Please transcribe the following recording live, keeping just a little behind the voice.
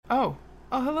Oh,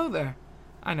 hello there.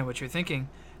 I know what you're thinking.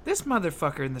 This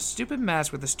motherfucker in the stupid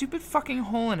mask with the stupid fucking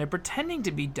hole in it pretending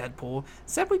to be Deadpool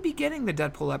said we'd be getting the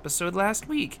Deadpool episode last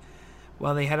week.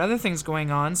 Well, they had other things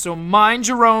going on, so mind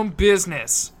your own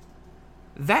business.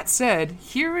 That said,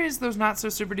 here is those Not So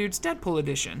Super Dudes Deadpool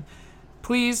edition.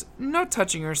 Please, no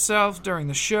touching yourselves during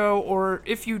the show, or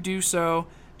if you do so,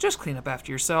 just clean up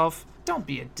after yourself. Don't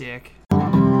be a dick.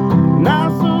 Not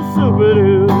so super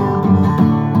dudes,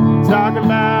 talking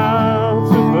about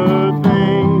super things.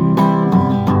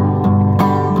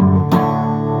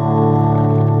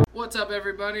 What's up,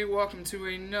 everybody? Welcome to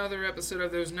another episode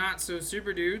of those Not So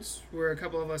Super Dudes, where a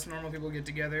couple of us normal people get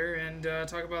together and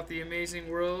talk about the amazing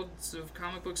worlds of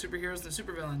comic book superheroes and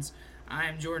supervillains. I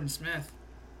am Jordan Smith.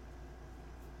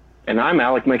 And I'm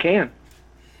Alec McCann.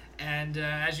 And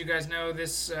as you guys know, not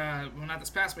this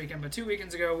past weekend, but 2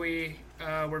 weekends ago, we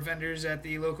were vendors at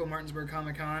the local Martinsburg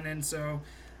Comic Con, and so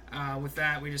with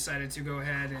that, we decided to go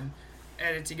ahead and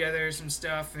edit together some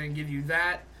stuff and give you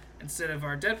that instead of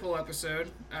our Deadpool episode.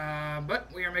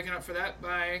 But we are making up for that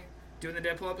by doing the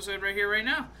Deadpool episode right here, right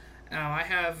now. I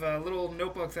have a little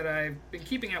notebook that I've been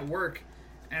keeping at work,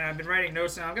 and I've been writing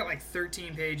notes now. I've got like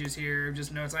 13 pages here of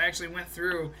just notes. I actually went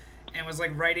through and was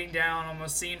like writing down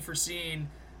almost scene for scene,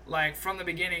 like from the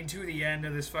beginning to the end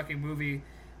of this fucking movie,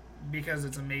 because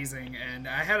it's amazing. And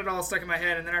I had it all stuck in my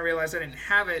head, and then I realized I didn't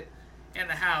have it in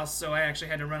the house, so I actually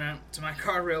had to run out to my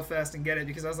car real fast and get it,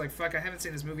 because I was like, fuck, I haven't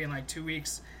seen this movie in like 2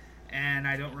 weeks, and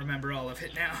I don't remember all of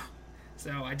it now.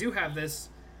 So I do have this,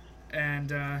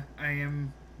 and I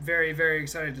am very, very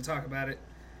excited to talk about it.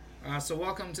 So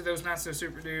welcome to those Not So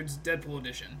Super Dudes Deadpool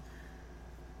edition.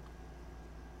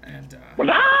 And,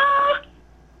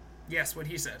 yes, what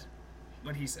he said.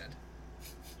 We'll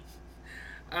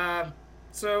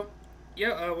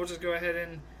just go ahead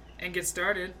and get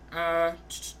started.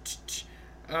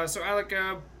 So Alec,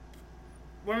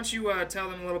 why don't you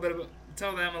tell them a little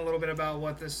bit about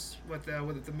what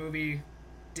the movie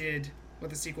did, what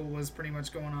the sequel was pretty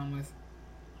much going on with.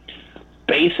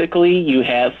 Basically, you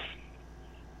have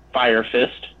Fire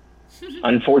Fist,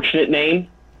 unfortunate name.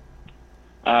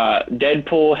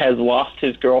 Deadpool has lost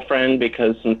his girlfriend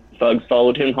because some thugs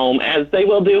followed him home, as they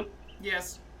will do.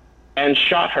 Yes. And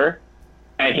shot her,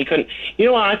 and he couldn't. You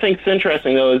know what I think's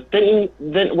interesting though is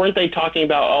weren't they talking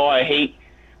about, oh, I hate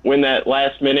when that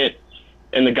last minute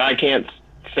and the guy can't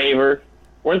save her?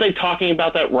 Weren't they talking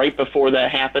about that right before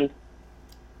that happened?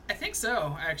 I think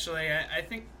so, actually. I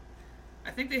think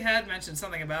they had mentioned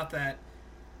something about that,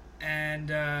 and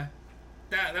that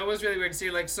was really weird to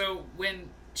see. Like, so when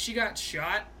she got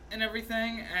shot and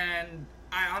everything, and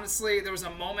I honestly, there was a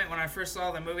moment when I first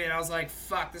saw the movie and I was like,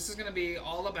 fuck, this is going to be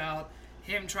all about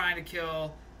him trying to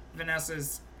kill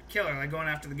Vanessa's killer, like going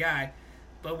after the guy.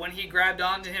 But when he grabbed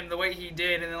onto him the way he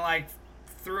did and then like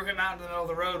threw him out in the middle of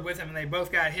the road with him and they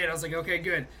both got hit, I was like, okay,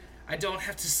 good. I don't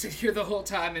have to sit here the whole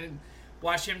time and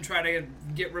watch him try to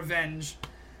get revenge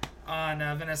on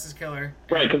Vanessa's killer.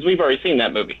 Right, because we've already seen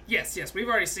that movie. Yes, we've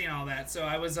already seen all that. So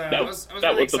I was that really was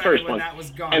excited when that was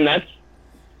gone. And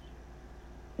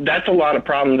that's a lot of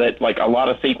problem that like a lot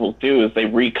of sequels do, is they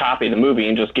recopy the movie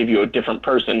and just give you a different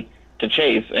person to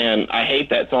chase, and I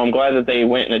hate that. So I'm glad that they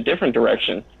went in a different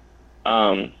direction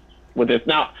with this.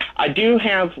 Now, I do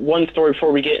have one story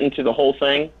before we get into the whole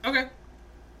thing. Okay.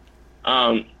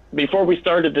 Before we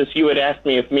started this, you had asked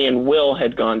me if me and Will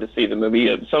had gone to see the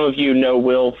movie. Some of you know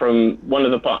Will from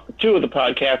two of the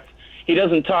podcasts. He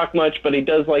doesn't talk much, but he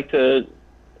does like to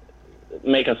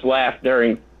make us laugh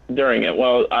during it.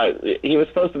 Well, he was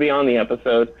supposed to be on the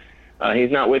episode.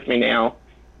 He's not with me now,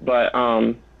 but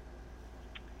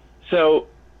so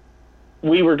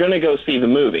we were going to go see the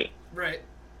movie. Right.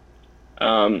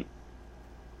 And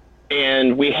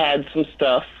we had some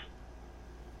stuff,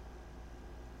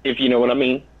 if you know what I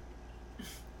mean.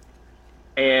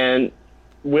 And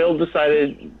Will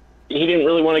decided he didn't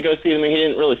really want to go see the movie. He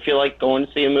didn't really feel like going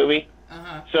to see a movie.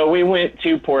 Uh-huh. So we went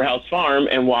to Poorhouse Farm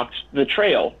and walked the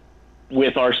trail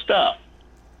with our stuff.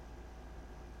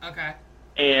 Okay.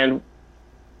 And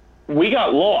we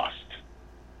got lost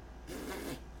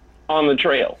on the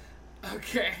trail.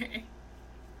 Okay.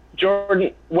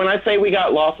 Jordan, when I say we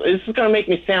got lost, this is going to make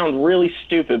me sound really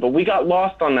stupid, but we got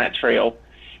lost on that trail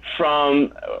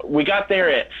we got there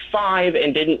at 5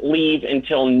 and didn't leave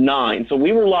until 9. So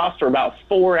we were lost for about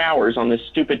 4 hours on this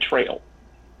stupid trail.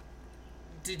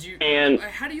 Did you? And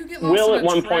how do you get lost Will on at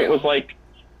one trail? point was like,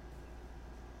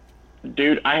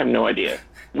 dude, I have no idea.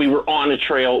 We were on a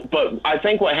trail, but I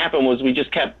think what happened was we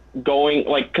just kept going,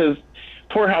 like, because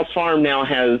Poorhouse Farm now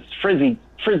has frisbee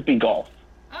golf.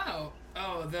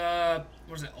 Oh, the,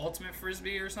 what is it, Ultimate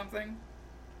Frisbee or something?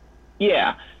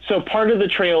 Yeah. So part of the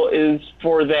trail is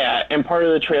for that, and part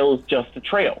of the trail is just a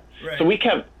trail. Right. So we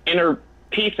kept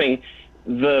interpiecing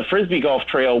the Frisbee golf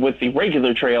trail with the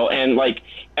regular trail, and like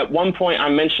at one point I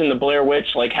mentioned the Blair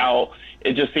Witch, like how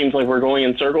it just seems like we're going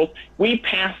in circles. We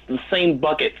passed the same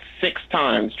bucket 6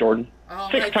 times, Jordan. Oh,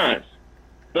 6 times.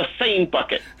 The same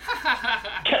bucket.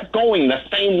 Kept going the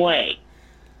same way.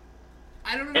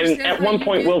 I don't understand. And at one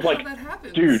point, Will's like,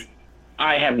 dude,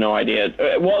 I have no idea.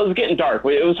 Well, it was getting dark.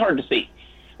 It was hard to see.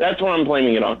 That's what I'm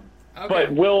blaming it on. Okay.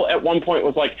 But Will at one point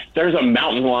was like, there's a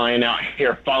mountain lion out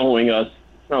here following us.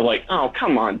 And I was like, oh,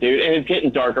 come on, dude. And it's getting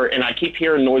darker, and I keep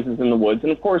hearing noises in the woods.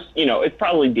 And, of course, it's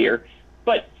probably deer.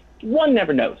 But one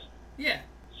never knows. Yeah.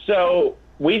 So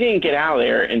we didn't get out of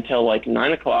there until like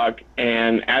 9 o'clock.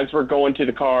 And as we're going to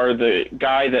the car, the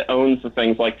guy that owns the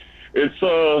thing's like, you're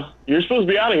supposed to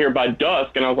be out of here by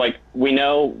dusk. And I was like, we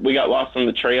know, we got lost on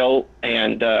the trail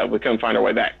and we couldn't find our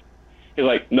way back. He's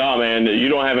like, nah, man, you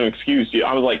don't have an excuse.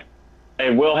 I was like,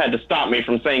 and Will had to stop me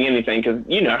from saying anything because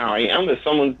you know how I am. If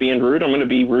someone's being rude, I'm going to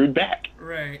be rude back.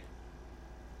 Right.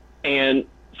 And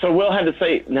so Will had to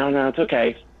say, no, it's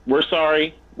okay. We're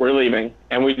sorry. We're leaving.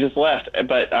 And we just left.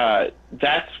 But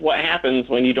that's what happens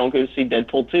when you don't go to see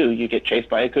Deadpool 2. You get chased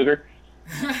by a cougar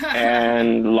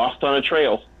and lost on a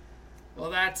trail.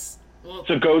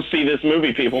 So go see this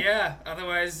movie, people. Yeah,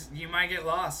 otherwise you might get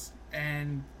lost,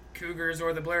 and cougars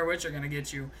or the Blair Witch are going to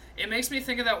get you. It makes me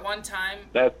think of that one time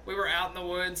we were out in the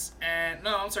woods, and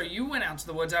you went out to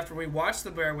the woods after we watched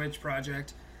the Blair Witch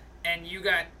Project, and you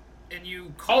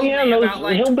called me about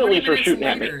like 20 minutes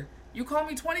later. You called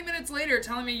me 20 minutes later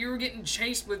telling me you were getting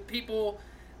chased with people,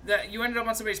 that you ended up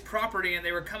on somebody's property and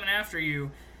they were coming after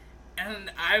you,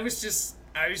 and I was just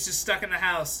stuck in the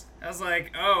house. I was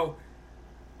like, oh,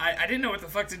 I didn't know what the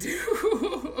fuck to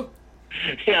do.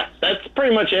 Yeah, that's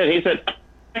pretty much it. He said,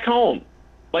 back home.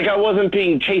 Like I wasn't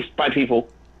being chased by people.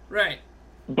 Right.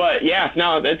 But yeah,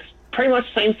 no, that's pretty much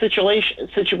the same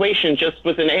situation, just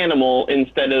with an animal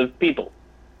instead of people.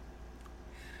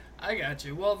 I got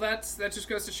you. Well, that just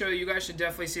goes to show you guys should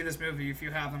definitely see this movie if you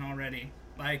haven't already.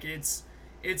 Like, it's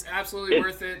absolutely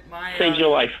worth it. Saves your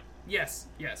life. Yes.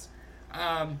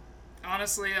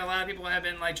 Honestly, a lot of people have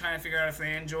been like trying to figure out if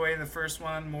they enjoy the first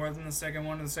one more than the second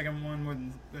one, or the second one more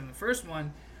than the first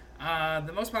one.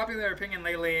 The most popular opinion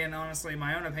lately, and honestly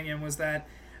my own opinion, was that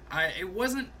it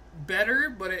wasn't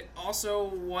better, but it also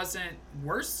wasn't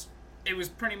worse. It was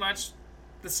pretty much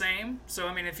the same. So,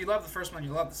 I mean, if you love the first one,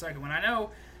 you love the second one. I know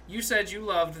you said you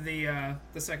loved the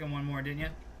second one more, didn't you?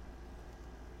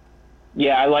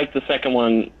 Yeah, I liked the second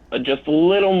one just a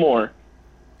little more.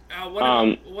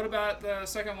 What about the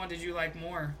second one did you like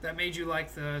more? That made you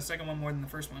like the second one more than the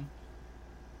first one?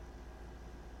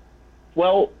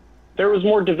 Well, there was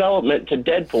more development to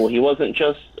Deadpool. He wasn't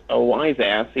just a wise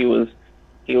ass. He was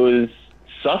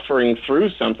suffering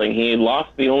through something. He had lost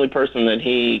the only person that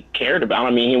he cared about.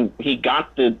 I mean, he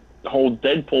got the whole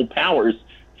Deadpool powers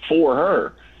for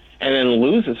her, and then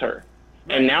loses her,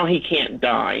 and now he can't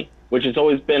die, which has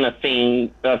always been a theme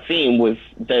with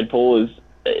Deadpool. Is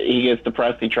he gets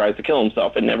depressed, he tries to kill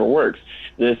himself, it never works,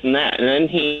 this and that, and then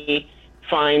he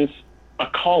finds a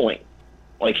calling.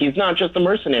 Like, he's not just a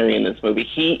mercenary in this movie,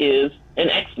 he is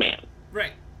an X-Man.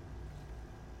 Right.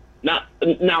 Not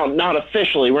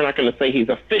officially, we're not going to say he's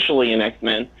officially an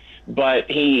X-Man, but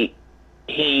he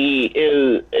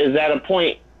is at a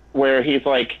point where he's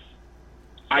like,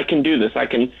 I can do this, I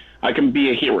can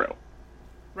be a hero.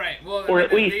 Right, well, or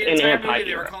at least an anti-hero.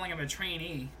 They were calling him a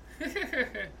trainee.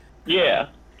 Yeah.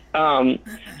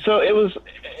 So it was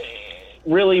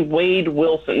really Wade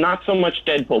Wilson, not so much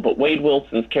Deadpool, but Wade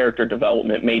Wilson's character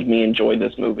development made me enjoy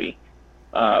this movie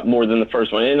more than the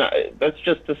first one. And that's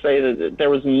just to say that there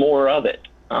was more of it.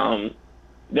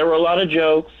 There were a lot of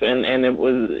jokes, and it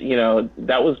was,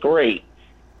 that was great.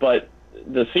 But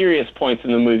the serious points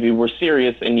in the movie were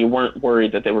serious, and you weren't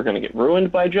worried that they were going to get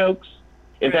ruined by jokes,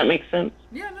 if that makes sense.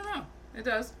 Yeah, no, it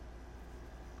does.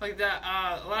 Like that,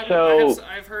 a lot of people,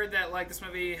 I've heard that like this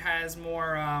movie has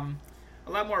more, a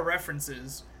lot more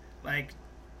references, like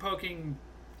poking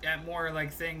at more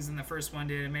like things than the first one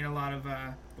did. It made a lot of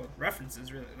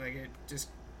references, really. Like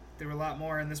there were a lot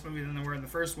more in this movie than there were in the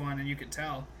first one, and you could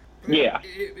tell. But yeah.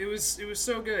 It was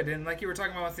so good, and like you were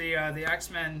talking about with the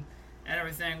X-Men and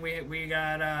everything, we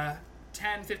got a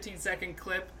 10-15 second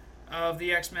clip of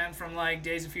the X-Men from like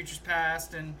Days of Futures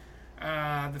Past and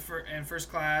and First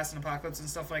Class and Apocalypse and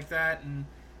stuff like that, and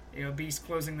Beast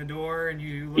closing the door, and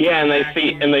you look and they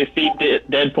see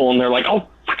Deadpool, and they're like, oh,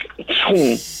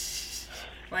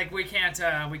 like we can't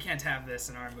have this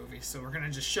in our movie, so we're gonna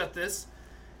just shut this.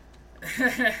 You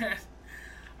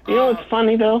know what's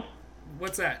funny though?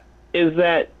 What's that? Is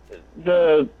that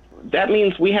that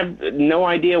means we have no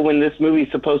idea when this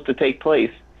movie's supposed to take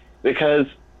place, because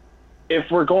if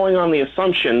we're going on the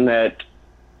assumption that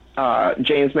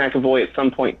James McAvoy at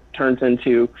some point turns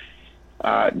into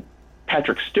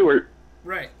Patrick Stewart,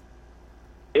 right?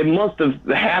 It must have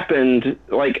happened.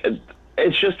 Like,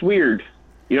 it's just weird.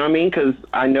 You know what I mean? Because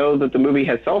I know that the movie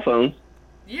has cell phones.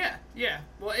 Yeah.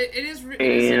 Well, it is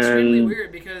extremely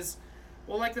weird because,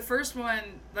 well, like the first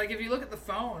one, like if you look at the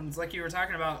phones, like you were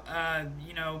talking about,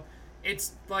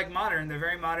 it's like modern. They're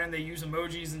very modern. They use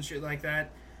emojis and shit like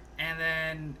that. And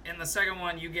then in the second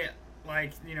one, you get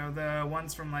like, the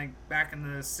ones from like back in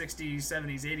the 60s,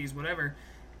 70s, 80s, whatever.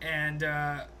 And,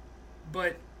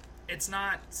 but it's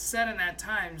not set in that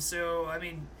time. So, I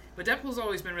mean, but Deadpool's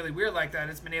always been really weird like that.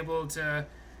 It's been able to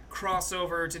cross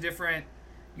over to different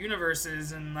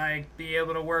universes and like be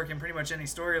able to work in pretty much any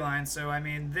storyline. So, I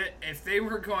mean, if they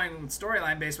were going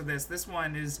storyline based with this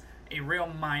one is a real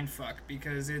mindfuck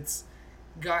because it's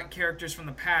got characters from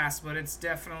the past, but it's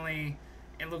definitely,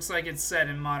 it looks like it's set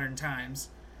in modern times.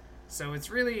 So it's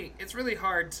really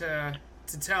hard to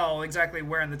tell exactly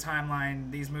where in the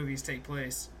timeline these movies take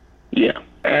place. Yeah,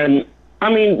 and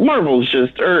I mean,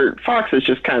 Fox is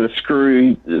just kind of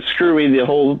screwy the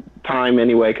whole time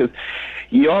anyway, because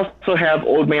you also have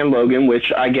Old Man Logan,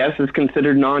 which I guess is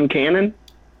considered non-canon.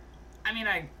 I mean,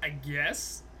 I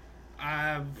guess.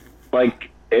 Like,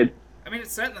 it... I mean,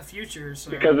 it's set in the future, so...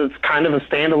 Because it's kind of a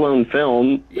standalone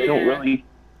film. Yeah.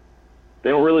 They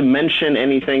don't really mention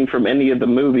anything from any of the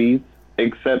movies,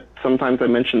 except sometimes they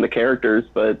mention the characters,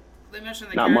 but they mention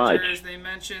the not characters. Much. They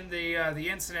mentioned the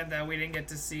incident that we didn't get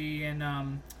to see in,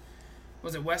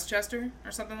 was it Westchester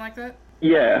or something like that?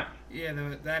 Yeah.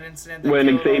 Yeah, that incident.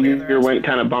 When Xavier went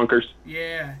kind of bonkers.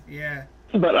 Yeah.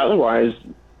 But otherwise,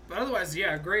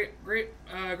 yeah, great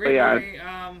movie.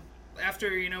 After,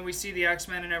 we see the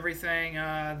X-Men and everything,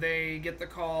 they get the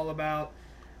call about,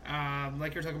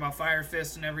 like you're talking about Fire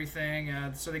Fist and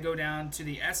everything, so they go down to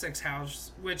the Essex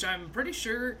house, which I'm pretty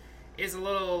sure is a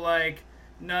little, like,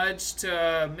 nudge to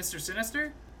Mr.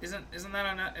 Sinister. Isn't that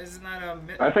a...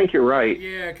 I think you're right.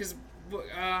 Yeah, because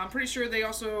I'm pretty sure they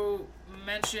also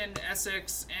mentioned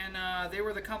Essex, and they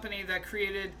were the company that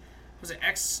created, was it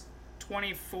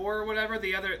X-24 or whatever,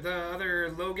 the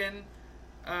other Logan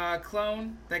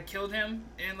clone that killed him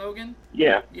in Logan.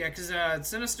 Yeah. Yeah, because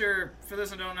Sinister, for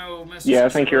those who don't know, Mr. Yeah, Sinister, I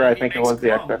think you're right. I think it was clones.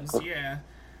 the X-Men.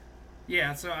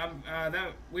 Yeah. So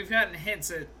that we've gotten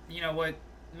hints at what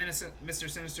Mr.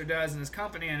 Sinister does in his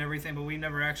company and everything, but we've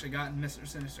never actually gotten Mr.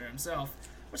 Sinister himself,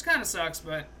 which kind of sucks,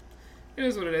 but it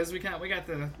is what it is. We got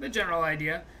the general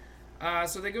idea.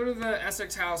 So they go to the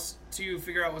Essex house to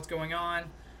figure out what's going on.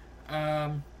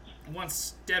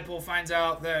 Once Deadpool finds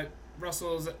out that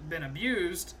Russell's been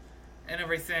abused and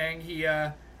everything,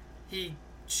 he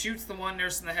shoots the one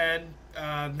nurse in the head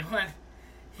when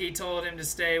he told him to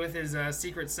stay with his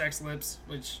secret sex lips,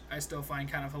 which I still find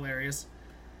kind of hilarious.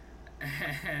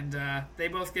 And they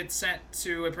both get sent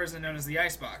to a prison known as the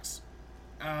Icebox.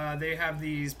 They have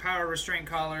these power restraint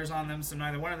collars on them, so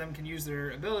neither one of them can use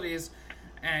their abilities.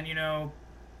 And,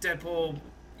 Deadpool,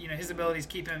 his abilities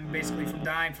keep him basically from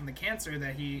dying from the cancer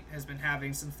that he has been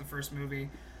having since the first movie.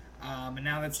 And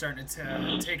now that's starting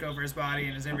to take over his body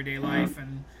and his everyday life,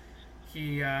 and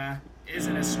he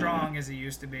isn't as strong as he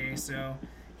used to be, so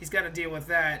he's got to deal with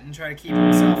that and try to keep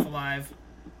himself alive.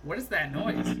 What is that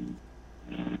noise?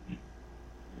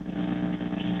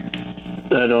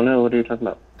 I don't know. What are you talking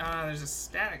about? There's a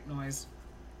static noise.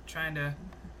 Trying to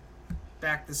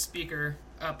back the speaker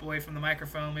up away from the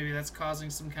microphone. Maybe that's causing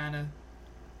some kind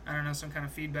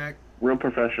of feedback. Real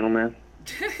professional, man.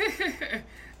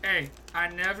 Hey, I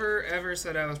never ever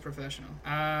said I was professional.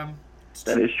 That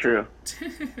is true.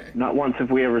 Not once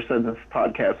have we ever said this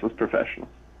podcast was professional.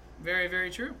 Very, very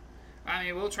true. I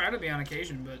mean, we'll try to be on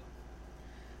occasion, but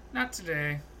not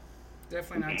today.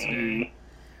 Definitely not today.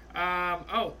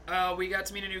 We got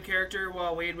to meet a new character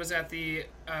while Wade was at the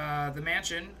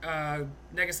mansion.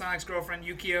 Negasonic's girlfriend,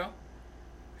 Yukio,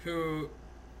 who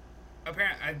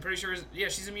apparently, I'm pretty sure,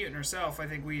 she's a mutant herself. I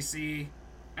think we see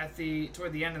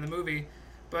toward the end of the movie.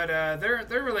 But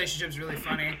their relationship's really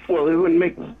funny. Well, it wouldn't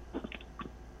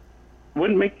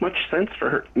make much sense for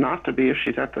her not to be if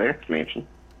she's at the X mansion.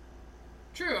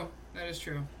 True, that is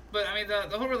true. But I mean,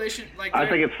 the whole relation, like, I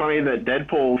think it's funny that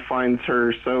Deadpool finds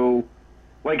her so,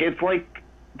 like, it's like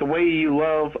the way you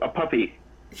love a puppy.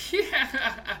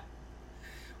 Yeah.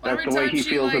 Well, That's the way he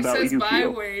feels about says Yukio. bye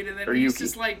Wade, and then he's Yuki.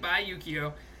 just like bye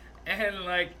Yukio, and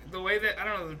like the way that, I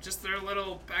don't know, just their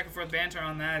little back and forth banter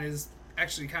on that is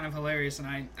actually kind of hilarious, and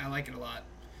I like it a lot.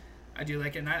 I do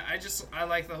like it, and I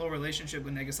like the whole relationship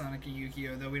with Negasonic and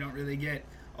Yukio, though we don't really get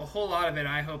a a whole lot of it,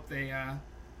 I hope they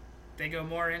go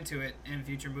more into it in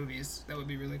future movies. That would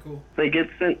be really cool. They get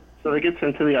sent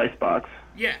to the icebox.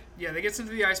 Yeah, they get sent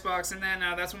to the icebox, and then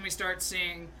that's when we start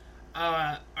seeing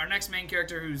our next main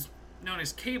character, who's known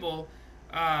as Cable,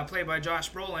 played by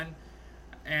Josh Brolin.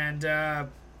 And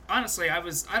honestly, I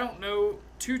don't know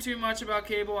too much about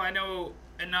Cable. I know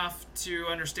enough to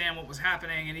understand what was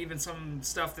happening, and even some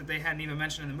stuff that they hadn't even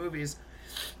mentioned in the movies,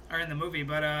 or in the movie.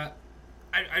 But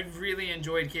I really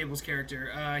enjoyed Cable's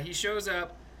character. He shows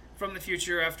up from the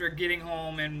future after getting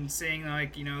home and seeing,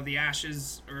 like, you know, the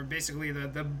ashes, or basically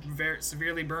the very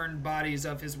severely burned bodies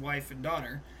of his wife and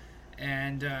daughter,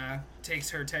 and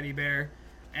takes her teddy bear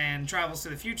and travels to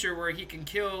the future where he can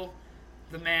kill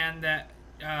the man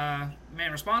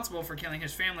responsible for killing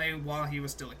his family while he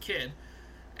was still a kid.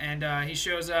 And he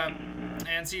shows up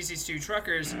and sees these two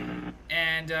truckers,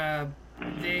 and I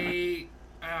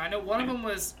know one of them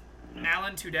was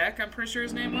Alan Tudyk, I'm pretty sure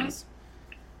his name was.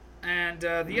 And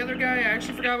the other guy, I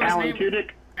actually forgot what his name was.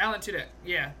 Alan Tudyk,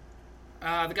 yeah.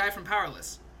 The guy from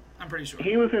Powerless, I'm pretty sure.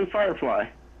 He was in Firefly.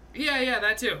 Yeah,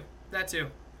 that too.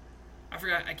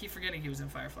 I keep forgetting he was in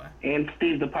Firefly. And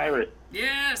Steve the Pirate.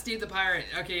 Yeah, Steve the Pirate.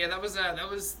 Okay, yeah, that was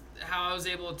how I was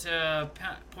able to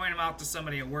point him out to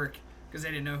somebody at work, because they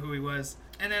didn't know who he was.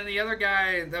 And then the other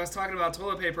guy that was talking about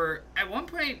toilet paper, at one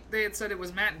point they had said it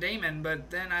was Matt Damon, but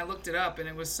then I looked it up and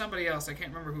it was somebody else. I can't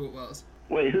remember who it was.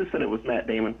 Wait, who said it was Matt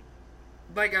Damon?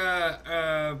 Like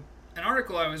an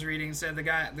article I was reading said the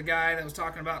guy that was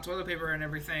talking about toilet paper and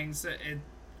everything, it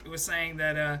was saying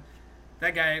that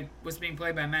that guy was being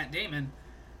played by Matt Damon.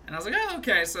 And I was like, oh,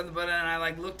 okay. So, but then I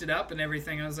like looked it up and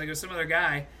everything. And I was like, it was some other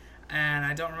guy, and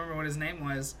I don't remember what his name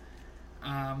was.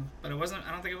 But it wasn't.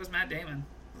 I don't think it was Matt Damon.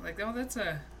 Like, oh, that's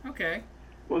okay.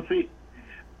 Well, see,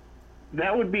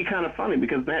 that would be kind of funny,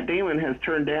 because Matt Damon has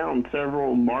turned down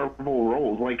several Marvel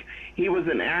roles. Like, he was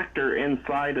an actor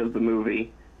inside of the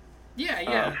movie.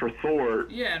 Yeah. For Thor.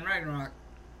 Yeah, and Ragnarok.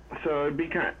 So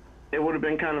it would have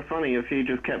been kind of funny if he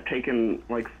just kept taking,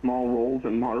 like, small roles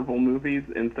in Marvel movies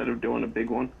instead of doing a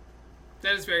big one.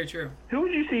 That is very true. Who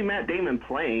would you see Matt Damon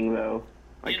playing, though?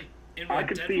 Like, in what, I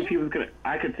could Deadpool? see if he was gonna.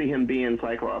 I could see him being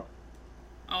Cyclops.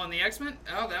 Oh, in the X-Men?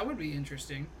 Oh, that would be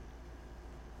interesting.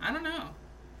 I don't know.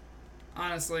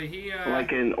 Honestly, he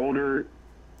like an older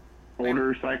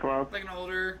Cyclops. Like an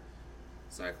older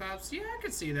Cyclops. Yeah, I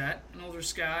could see that. An older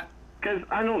Scott. Because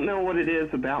I don't know what it is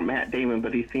about Matt Damon,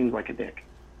 but he seems like a dick.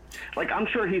 Like, I'm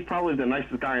sure he's probably the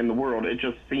nicest guy in the world. It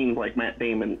just seems like Matt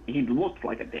Damon, he looks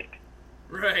like a dick.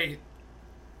 Right.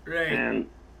 And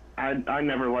I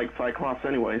never liked Cyclops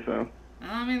anyway, so.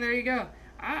 I mean, there you go.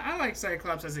 I liked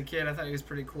Cyclops as a kid. I thought he was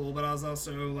pretty cool, but I was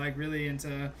also, like, really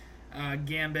into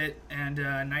Gambit and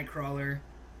Nightcrawler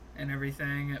and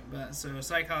everything. But so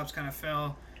Cyclops kind of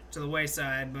fell to the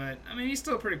wayside, but, I mean, he's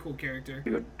still a pretty cool character.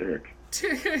 He's a dick.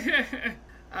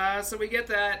 So we get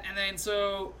that, and then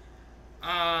so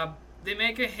they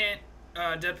make a hint,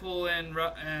 Deadpool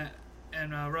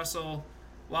and Russell,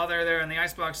 while they're there in the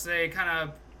icebox, they kind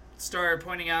of start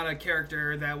pointing out a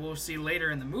character that we'll see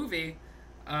later in the movie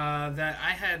that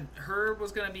I had heard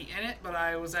was going to be in it, but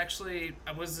I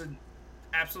wasn't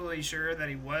absolutely sure that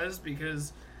he was,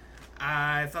 because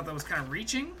I thought that was kind of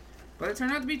reaching, but it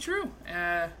turned out to be true.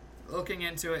 Looking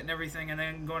into it and everything, and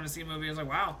then going to see the movie, I was like,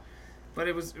 wow. But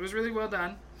it was really well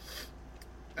done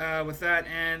with that.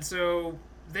 And so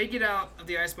they get out of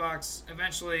the icebox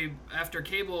eventually after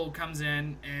Cable comes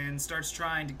in and starts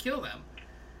trying to kill them.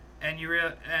 And you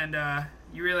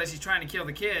realize he's trying to kill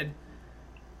the kid.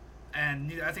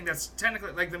 And I think that's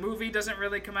technically, like, the movie doesn't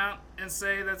really come out and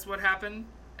say that's what happened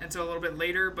until a little bit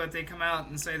later, but they come out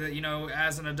and say that, you know,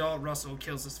 as an adult, Russell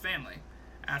kills his family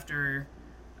after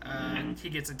he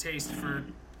gets a taste for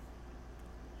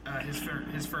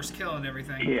his first kill and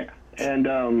everything. Yeah,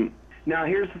 and now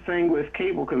here's the thing with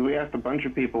Cable, because we asked a bunch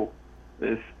of people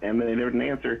this, and they didn't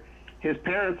answer. His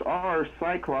parents are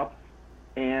Cyclops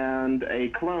and a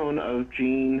clone of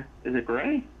Jean. Is it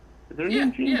Grey? Is their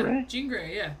name Jean Grey? Jean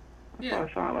Grey, yeah. That's what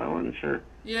I thought. I wasn't sure.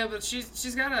 Yeah, but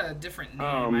she's got a different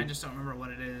name. I just don't remember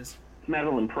what it is.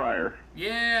 Madeline Pryor.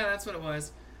 Yeah, that's what it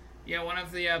was. Yeah, one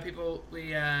of the people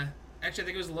we actually, I think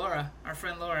it was Laura, our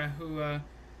friend Laura,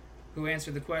 who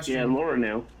answered the question. Yeah, Laura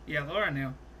knew. Yeah, Laura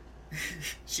knew.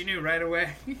 She knew right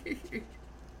away.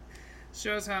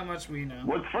 Shows how much we know.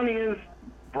 What's funny is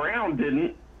Brown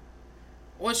didn't.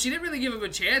 Well, she didn't really give him a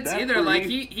chance either. Like,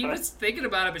 he was thinking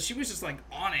about it, but she was just, like,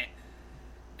 on it.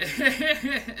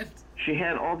 She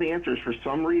had all the answers for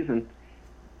some reason.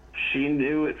 She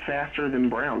knew it faster than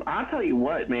Brown. I'll tell you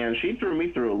what, man, she threw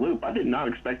me through a loop. I did not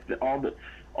expect that all the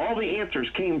answers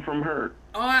came from her.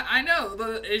 Oh, I know,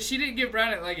 but she didn't give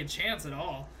Brad like a chance at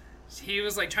all. He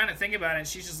was like trying to think about it, and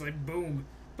she's just like boom.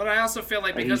 But I also feel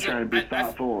like because he's trying to be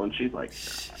thoughtful, and she's like.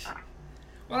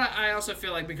 Well, I also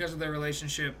feel like because of their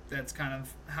relationship, that's kind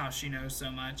of how she knows so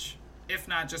much. If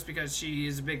not just because she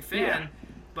is a big fan,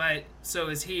 but so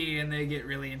is he, and they get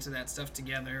really into that stuff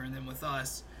together, and then with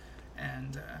us,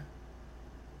 and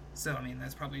so I mean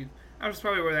that's probably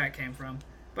where that came from.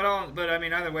 But I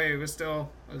mean either way, it was still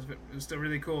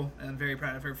really cool, and I'm very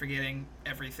proud of her for getting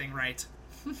everything right.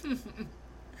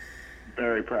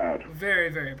 Very proud. Very,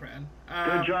 very proud.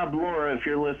 Good job, Laura, if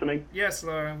you're listening. Yes,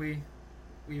 Laura, we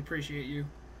appreciate you.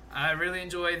 I really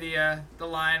enjoy the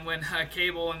line when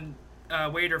Cable and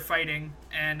Wade are fighting,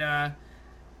 and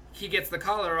he gets the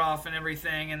collar off and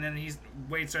everything, and then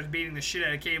Wade starts beating the shit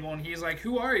out of Cable, and he's like,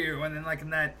 "Who are you?" And then like in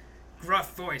that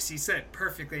gruff voice, he said it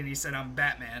perfectly, and he said, "I'm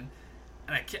Batman,"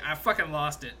 and I fucking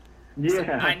lost it. Yeah. So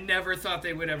I never thought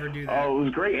they would ever do that. Oh, it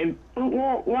was great. And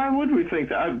well, why would we think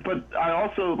that? But I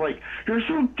also like, you're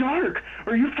so dark.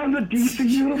 Are you from the DC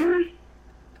universe?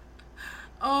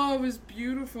 Oh, it was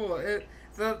beautiful.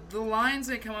 The lines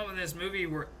that come up in this movie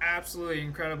were absolutely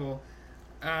incredible.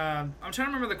 I'm trying to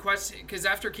remember the question, because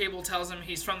after Cable tells him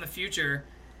he's from the future,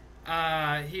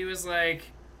 he was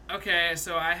like, "Okay,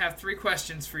 so I have 3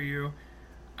 questions for you."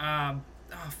 Oh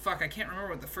fuck, I can't remember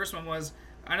what the first one was.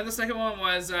 I know the second one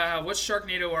was, what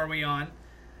Sharknado are we on?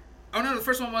 Oh no, the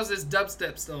first one was this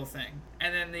dubstep still thing,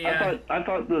 and then the. I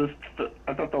thought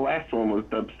the last one was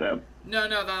dubstep. No,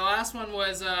 the last one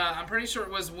was. I'm pretty sure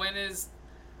it was when is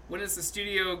the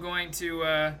studio going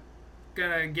to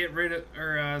gonna get rid of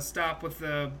or stop with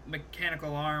the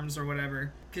mechanical arms or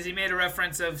whatever? Because he made a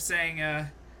reference of saying,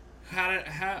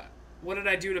 what did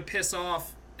I do to piss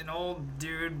off an old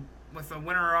dude with a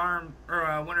Winter arm or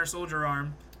a Winter Soldier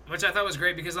arm? Which I thought was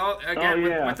great because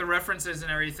with the references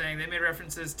and everything, they made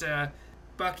references to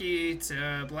Bucky,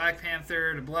 to Black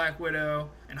Panther, to Black Widow,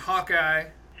 and Hawkeye.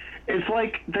 It's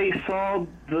like they saw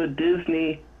the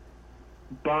Disney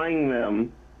buying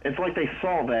them. It's like they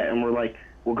saw that and were like,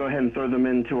 we'll go ahead and throw them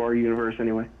into our universe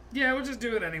anyway. Yeah, we'll just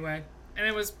do it anyway. And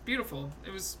it was beautiful.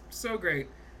 It was so great.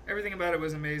 Everything about it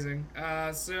was amazing.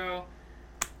 So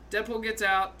Deadpool gets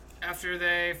out after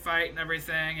they fight and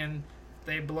everything, and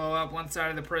they blow up one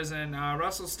side of the prison.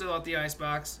 Russell's still at the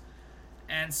icebox.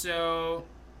 And so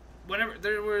whenever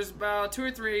there was about 2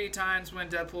 or 3 times when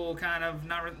Deadpool kind of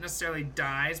not necessarily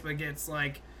dies, but gets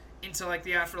like into like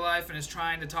the afterlife and is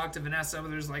trying to talk to Vanessa, but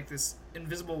there's like this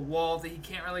invisible wall that he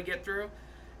can't really get through.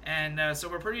 And so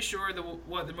we're pretty sure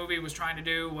what the movie was trying to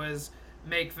do was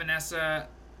make Vanessa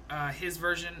his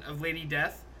version of Lady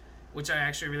Death, which I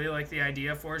actually really like the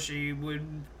idea for. She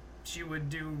would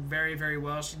do very, very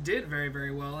well. She did very,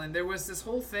 very well. And there was this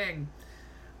whole thing.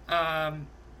 I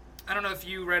don't know if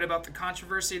you read about the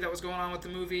controversy that was going on with the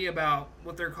movie about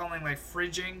what they're calling like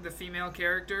fridging the female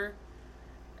character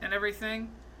and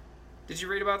everything. Did you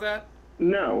read about that?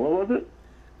 No. What was it?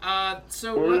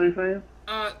 So what were they saying?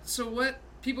 So what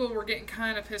people were getting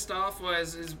kind of pissed off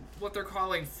is what they're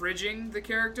calling fridging the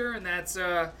character, and that's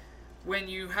when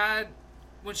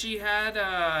she had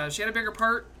a bigger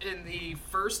part in the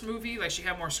first movie, like she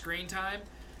had more screen time,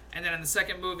 and then in the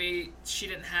second movie she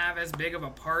didn't have as big of a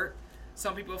part.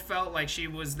 Some people felt like she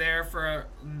was there for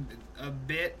a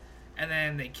bit, and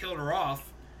then they killed her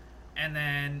off, and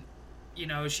then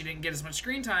she didn't get as much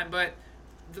screen time. But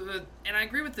and I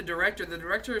agree with the director. The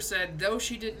director said though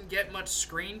she didn't get much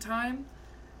screen time,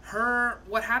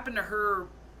 what happened to her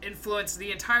influenced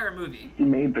the entire movie.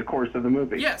 Made the course of the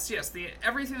movie. Yes.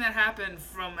 Everything that happened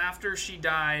from after she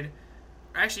died,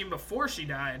 or actually even before she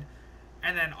died,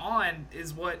 and then on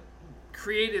is what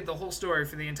created the whole story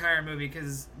for the entire movie,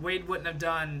 because Wade wouldn't have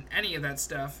done any of that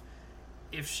stuff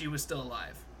if she was still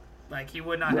alive. Like he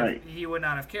would not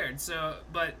have cared. So,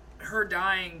 but her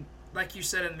dying, like you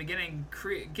said in the beginning,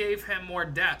 gave him more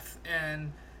depth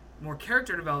and more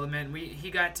character development. He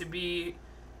got to be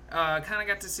kind of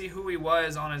got to see who he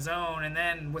was on his own, and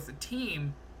then with a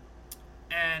team,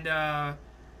 and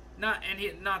not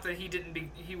that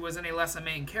he was any less a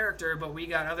main character, but we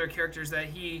got other characters that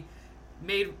he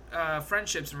made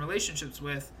friendships and relationships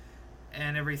with,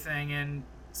 and everything. And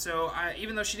so,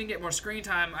 even though she didn't get more screen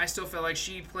time, I still felt like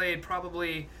she played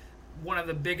probably one of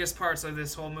the biggest parts of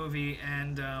this whole movie.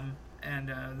 And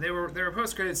there were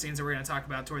post-credit scenes that we're going to talk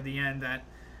about toward the end that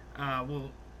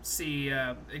we'll see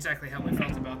exactly how we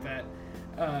felt about that.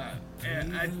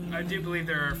 And I do believe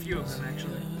there are a few of them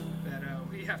actually that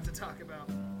we have to talk about.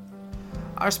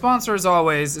 Our sponsor, as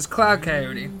always, is Cloud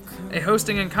Coyote, a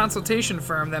hosting and consultation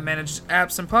firm that manages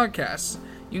apps and podcasts.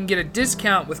 You can get a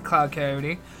discount with Cloud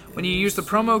Coyote when you use the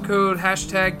promo code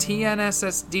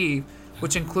 #TNSSD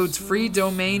which includes free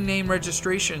domain name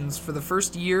registrations for the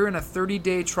first year and a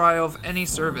 30-day trial of any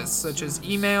service, such as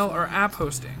email or app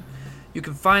hosting. You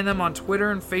can find them on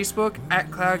Twitter and Facebook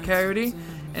at Cloud Coyote,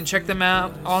 and check them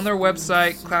out on their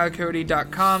website,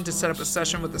 cloudcoyote.com, to set up a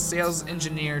session with a sales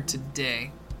engineer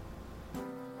today.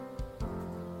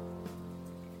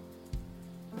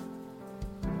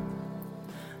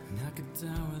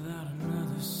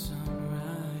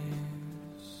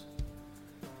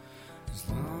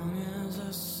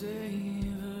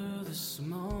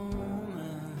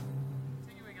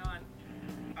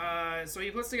 So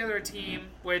he puts together a team,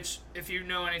 which, if you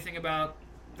know anything about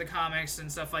the comics and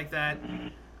stuff like that,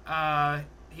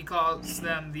 he calls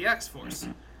them the X-Force.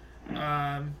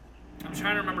 I'm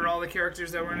trying to remember all the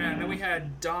characters that were in it. I know we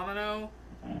had Domino,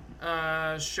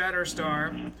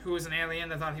 Shatterstar, who was an alien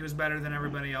that thought he was better than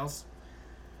everybody else.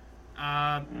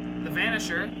 The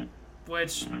Vanisher,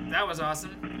 which, that was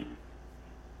awesome.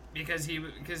 Because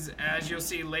as you'll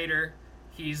see later,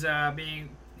 he's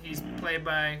played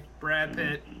by Brad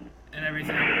Pitt and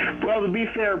everything. Well, to be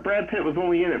fair, Brad Pitt was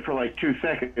only in it for like 2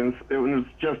 seconds. It was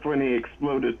just when he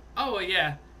exploded. Oh,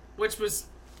 yeah. Which was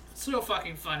so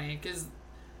fucking funny, because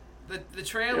the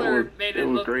trailer made it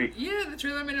look great. Yeah, the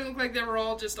trailer made it look like they were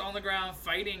all just on the ground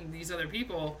fighting these other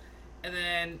people. And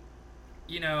then,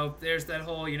 there's that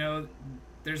whole,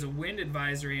 there's a wind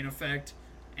advisory in effect.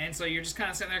 And so you're just kind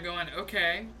of sitting there going,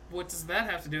 okay, what does that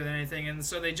have to do with anything? And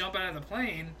so they jump out of the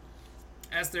plane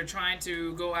as they're trying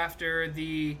to go after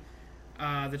the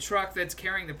truck that's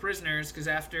carrying the prisoners, because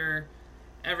after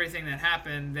everything that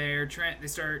happened, the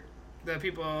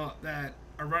people that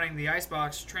are running the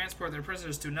icebox transport their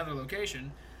prisoners to another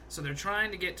location. So they're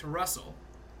trying to get to Russell,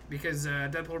 because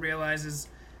Deadpool realizes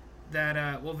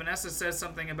that Vanessa says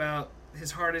something about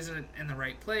his heart isn't in the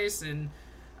right place, and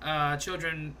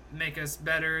children make us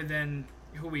better than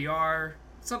who we are,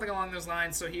 something along those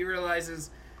lines. So he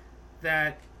realizes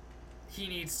that he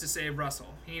needs to save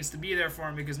Russell. He needs to be there for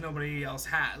him because nobody else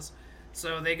has.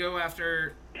 So they go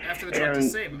after the truck to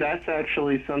save him. That's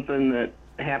actually something that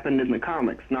happened in the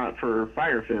comics, not for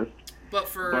Fire Fist, but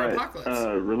for Apocalypse.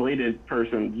 Related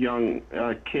person, young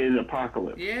kid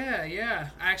Apocalypse. Yeah.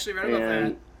 I actually read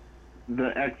about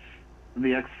that.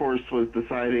 The X-Force was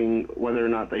deciding whether or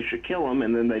not they should kill him,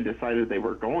 and then they decided they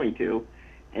were going to,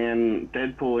 and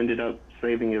Deadpool ended up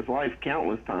saving his life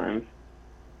countless times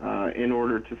in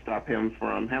order to stop him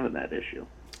from having that issue.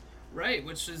 Right,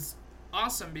 which is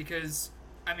awesome, because,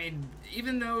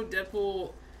 even though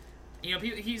Deadpool,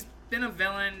 he's been a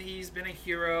villain, he's been a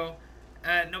hero,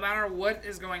 no matter what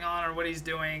is going on or what he's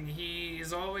doing, he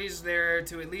is always there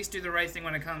to at least do the right thing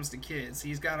when it comes to kids.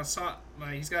 He's got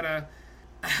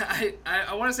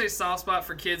I want to say soft spot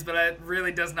for kids, but it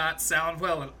really does not sound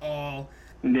well at all.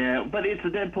 Yeah, but it's a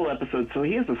Deadpool episode, so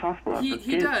he has a soft spot for kids.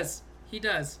 He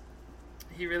does.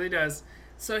 He really does.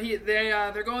 So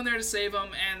they're going there to save him,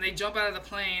 and they jump out of the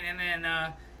plane, and then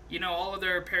all of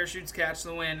their parachutes catch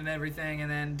the wind and everything,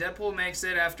 and then Deadpool makes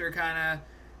it after kind of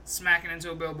smacking into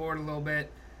a billboard a little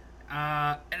bit,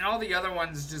 and all the other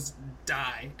ones just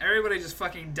die. Everybody just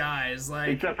fucking dies,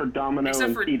 except for Domino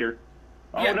and Peter.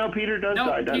 Oh, yeah. No, Peter does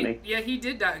die, doesn't he? Yeah, he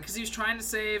did die, because he was trying to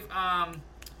save, I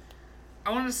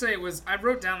wanted to say I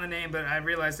wrote down the name, but I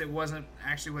realized it wasn't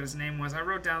actually what his name was. I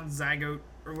wrote down Zygote,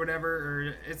 or whatever,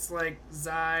 or it's like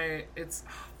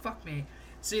fuck me.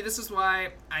 See, this is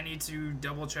why I need to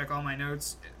double check all my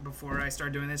notes before I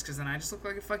start doing this, because then I just look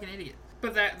like a fucking idiot.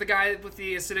 But the guy with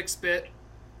the acidic spit,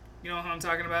 you know who I'm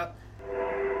talking about?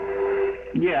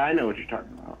 Yeah, I know what you're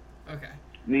talking about. Okay.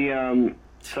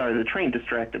 Sorry, the train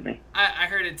distracted me. I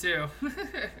heard it too.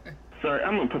 Sorry,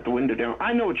 I'm going to put the window down.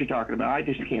 I know what you're talking about. I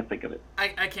just can't think of it. I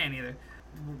can't either.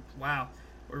 Wow.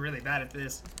 We're really bad at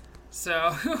this.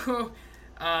 So,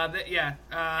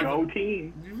 Go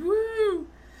team. Woo!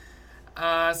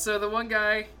 So the one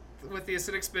guy with the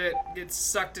acidic spit gets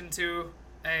sucked into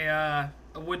a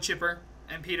wood chipper,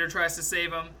 and Peter tries to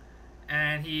save him,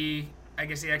 and I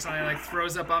guess he accidentally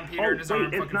throws up on Peter, and his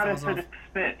arm fucking falls off. It's not acidic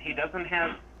spit. He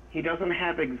doesn't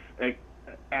have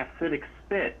acidic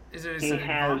spit. Is it acidic he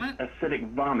has vomit?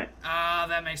 Acidic vomit. Ah,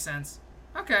 that makes sense.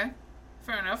 Okay,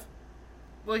 fair enough.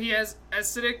 Well, he has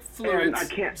acidic fluids.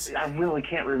 And I really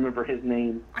can't remember his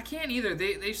name. I can't either.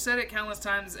 They've said it countless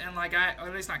times, and or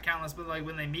at least not countless, but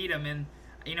when they meet him, and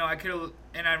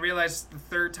I realized the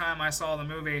third time I saw the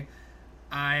movie,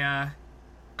 I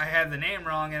had the name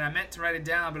wrong, and I meant to write it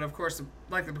down, but of course,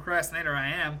 like the procrastinator I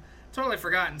am, totally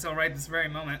forgot until right this very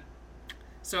moment.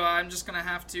 So I'm just gonna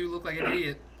have to look like an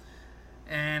idiot,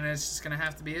 and it's just gonna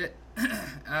have to be it.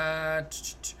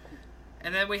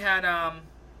 And then we had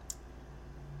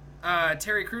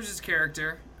Terry Cruz's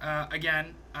character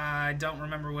again, I don't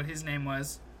remember what his name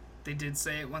was. They did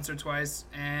say it once or twice,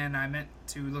 and I meant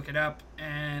to look it up,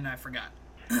 and I forgot.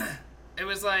 It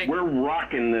was like... We're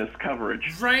rocking this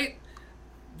coverage. Right?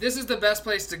 This is the best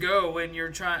place to go when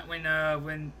you're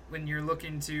when you're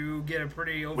looking to get a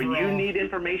pretty overall... When you need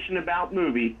information about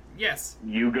movies, yes,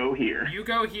 you go here. You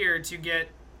go here to get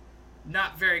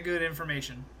not very good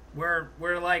information. We're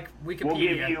like Wikipedia. We'll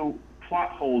give you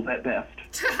plot holes at best.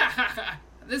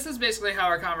 This is basically how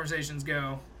our conversations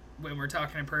go when we're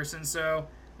talking in person, so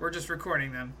we're just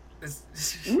recording them.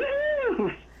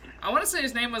 Woo! I want to say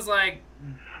his name was like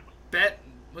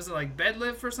was it like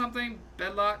Bedlift or something?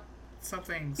 Bedlock?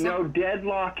 Something. No,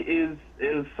 Deadlock is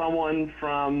someone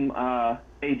from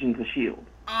Agents of S.H.I.E.L.D.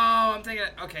 Oh, I'm thinking...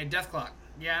 Okay, Deathclock.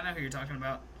 Yeah, I know who you're talking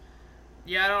about.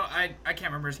 Yeah, I can't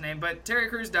remember his name, but Terry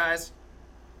Crews dies.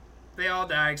 They all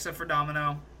die except for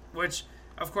Domino, which,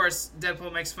 of course,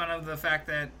 Deadpool makes fun of the fact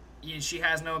that she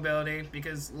has no ability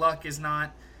because luck is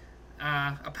not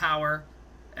a power,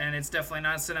 and it's definitely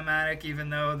not cinematic, even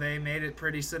though they made it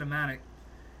pretty cinematic.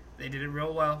 They did it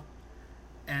real well,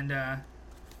 and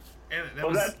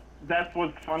that's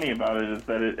what's funny about it is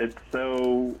that it's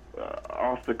so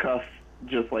off the cuff,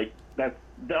 just like that.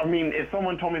 I mean, if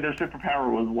someone told me their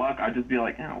superpower was luck, I'd just be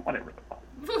like, oh, whatever the fuck.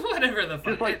 Whatever the fuck.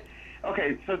 Just like,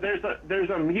 okay, so there's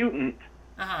a mutant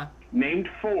named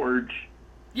Forge,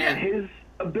 and his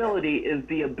ability is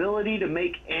the ability to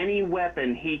make any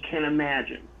weapon he can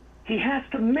imagine. He has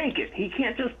to make it. He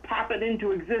can't just pop it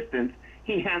into existence.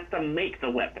 He has to make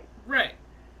the weapon. Right.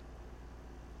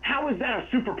 How is that a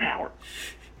superpower?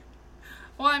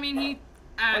 Well, I mean,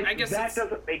 I guess that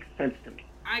doesn't make sense to me.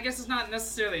 I guess it's not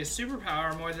necessarily a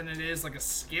superpower more than it is like a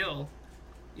skill,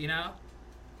 you know?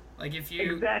 Like if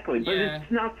you... Exactly, but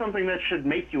it's not something that should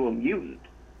make you a mutant.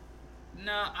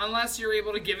 No, unless you're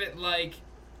able to give it, like,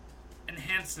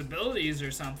 enhanced abilities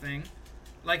or something.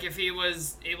 Like if he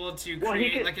was able to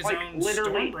create, like, his own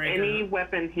literally Stormbreaker. Any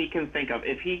weapon he can think of.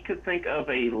 If he could think of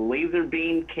a laser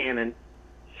beam cannon,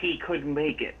 he could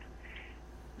make it.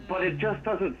 But it just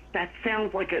doesn't... That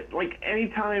sounds like a... Like,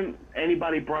 anytime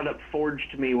anybody brought up Forge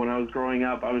to me when I was growing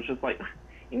up, I was just like,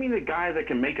 you mean the guy that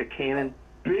can make a cannon?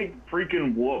 Big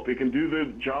freaking whoop. It can do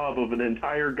the job of an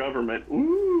entire government.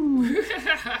 Ooh!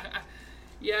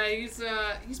 Yeah,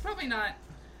 he's probably not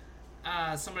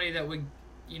somebody that would,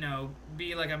 you know,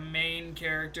 be like a main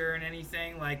character in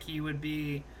anything. Like, he would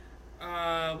be...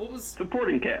 what was...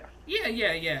 Supporting cast.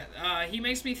 Yeah. He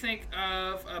makes me think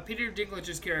of Peter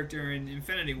Dinklage's character in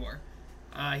Infinity War.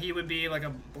 He would be like a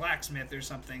blacksmith or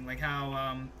something. Like how,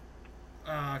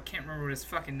 I can't remember what his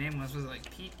fucking name was. Was it like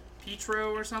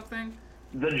Petro or something?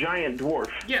 The Giant Dwarf.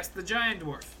 Yes, the Giant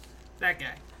Dwarf. That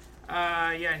guy.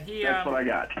 He... That's what I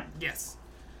got. Yes.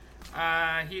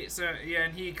 And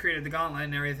he created the gauntlet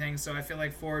and everything, so I feel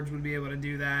like Forge would be able to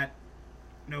do that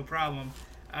no problem.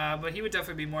 But he would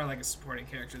definitely be more like a supporting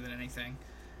character than anything.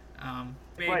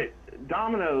 But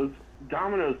Domino's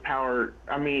power,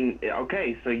 I mean,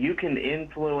 okay, so you can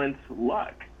influence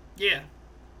luck. Yeah.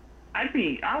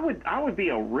 I would be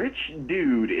a rich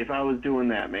dude if I was doing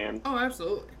that, man. Oh,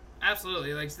 absolutely.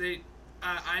 Absolutely. Like,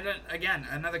 again,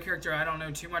 another character I don't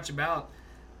know too much about,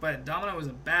 but Domino was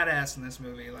a badass in this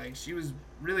movie. Like, she was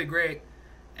really great,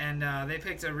 and they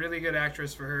picked a really good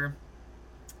actress for her.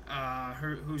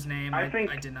 Whose name I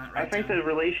did not write I think down. the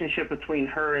relationship between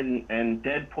her and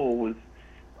Deadpool was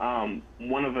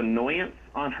one of annoyance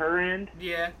on her end.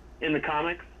 Yeah. In the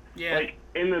comics. Yeah. Like,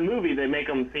 in the movie, they make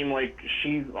him seem like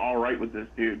she's all right with this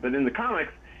dude, but in the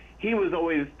comics, he was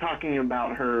always talking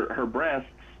about her breasts,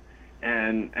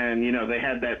 and you know, they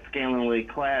had that scantily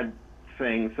clad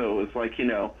thing, so it was like, you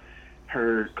know,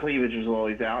 her cleavage was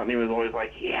always out, and he was always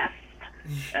like, yes.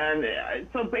 And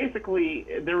so basically,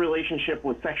 their relationship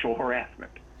was sexual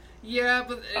harassment. Yeah,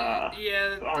 but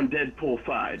on Deadpool's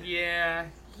side. Yeah,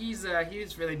 he's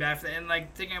really bad for that. And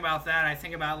like thinking about that, I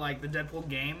think about like the Deadpool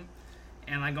game,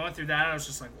 and like going through that, I was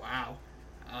just like, wow,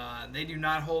 they do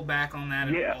not hold back on that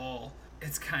at all.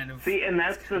 It's kind of and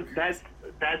that's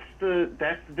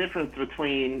the difference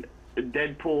between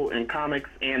Deadpool and comics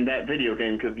and that video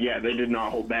game, because they did not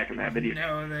hold back in that video.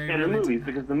 No, they and really the movies,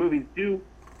 because the movies do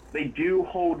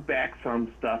hold back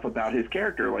some stuff about his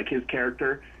character. Like, his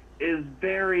character is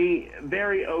very,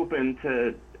 very open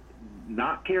to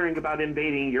not caring about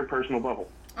invading your personal bubble.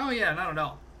 Oh yeah, not at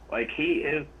all. Like, he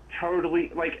is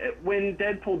totally, like, when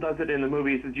Deadpool does it in the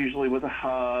movies, it's usually with a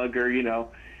hug or, you know,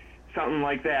 something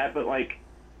like that. But, like,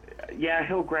 yeah,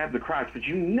 he'll grab the crotch, but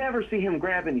you never see him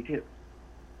grab any tits.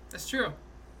 That's true.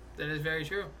 That is very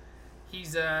true.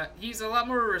 He's a lot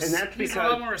more he's a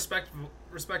lot more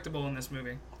respectable in this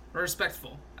movie. Or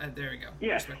respectful. There we go.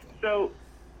 Yeah. Respectful. So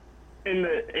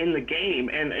in the game,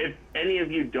 and if any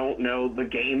of you don't know, the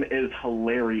game is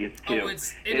hilarious too. Oh,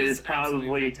 it is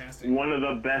probably fantastic. One of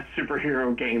the best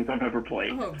superhero games I've ever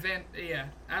played. Oh, yeah,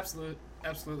 absolutely.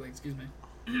 Excuse me.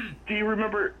 Do you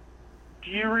remember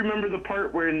the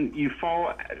part when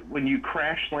you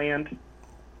crash land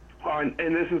on,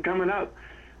 and this is coming up,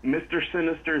 Mr.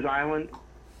 Sinister's island,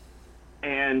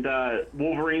 and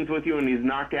Wolverine's with you, and he's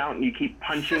knocked out, and you keep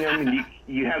punching him, and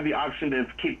you have the option to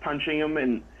keep punching him,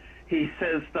 and he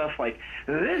says stuff like,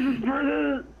 this is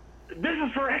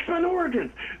for X-Men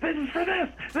Origins, this is for this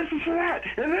is for that,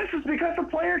 and this is because the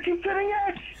player keeps hitting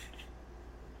X.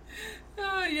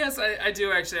 Yes, I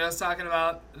do actually. I was talking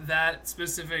about that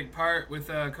specific part with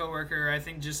a coworker, I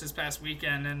think just this past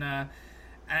weekend, and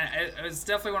it was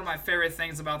definitely one of my favorite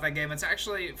things about that game. It's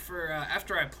actually,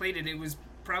 after I played it, it was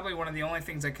probably one of the only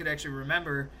things I could actually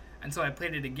remember until I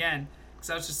played it again.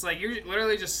 So I was just like, you're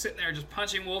literally just sitting there just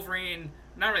punching Wolverine,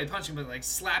 not really punching, but like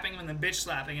slapping him and then bitch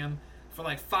slapping him for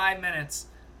like 5 minutes,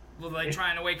 with like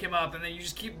trying to wake him up, and then you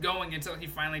just keep going until he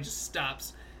finally just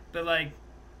stops. But like,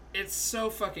 it's so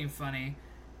fucking funny.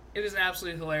 It is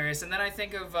absolutely hilarious. And then I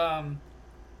think of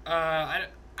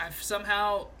I've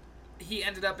somehow he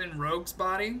ended up in Rogue's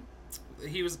body.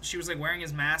 She was like wearing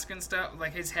his mask and stuff.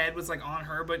 Like his head was like on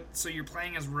her, but so you're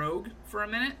playing as Rogue for a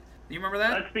minute. Do you remember that?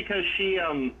 That's because she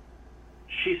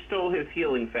stole his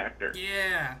healing factor.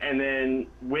 Yeah. And then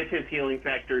with his healing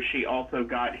factor, she also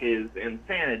got his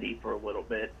insanity for a little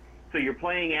bit. So you're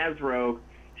playing as Rogue.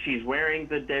 She's wearing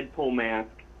the Deadpool mask.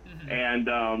 Mm-hmm.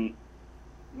 And,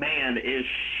 man, is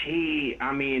she...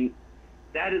 I mean,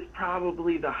 that is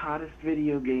probably the hottest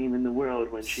video game in the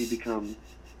world when she becomes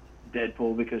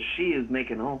Deadpool, because she is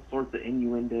making all sorts of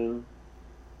innuendos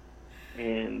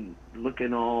and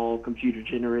looking all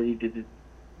computer-generated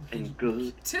and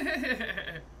good.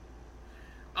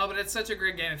 Oh, but it's such a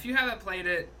great game. If you haven't played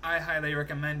it, I highly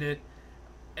recommend it.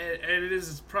 It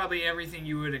is probably everything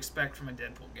you would expect from a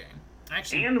Deadpool game.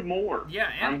 Actually, and more.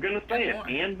 Yeah, I'm gonna say it. More.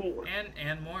 And more.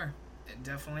 And more.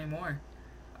 Definitely more.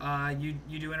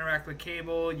 You do interact with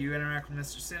Cable. You interact with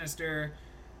Mr. Sinister,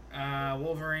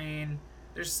 Wolverine.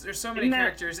 There's so many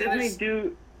characters.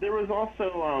 There was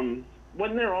also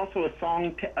wasn't there also a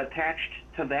song attached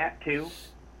to that too?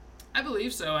 I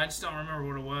believe so. I just don't remember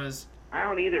what it was. I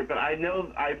don't either, but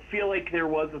I feel like there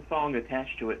was a song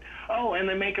attached to it. Oh, and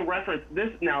they make a reference. This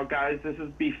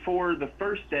is before the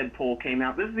first Deadpool came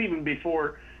out. This is even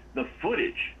before the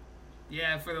footage.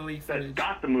 Yeah, for the leak footage. That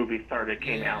got the movie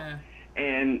came out.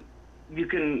 And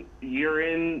you're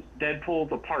in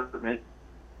Deadpool's apartment,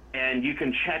 and you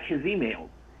can check his emails.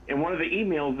 And one of the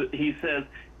emails, he says,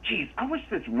 geez, I wish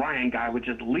this Ryan guy would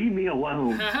just leave me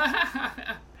alone.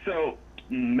 So,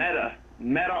 meta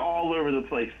all over the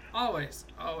place. Always,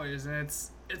 and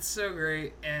it's so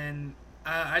great, and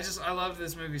I love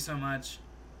this movie so much.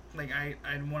 Like I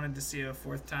wanted to see it a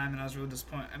fourth time, and I was really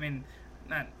disappointed. I mean,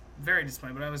 not very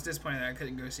disappointed, but I was disappointed that I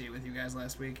couldn't go see it with you guys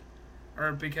last week,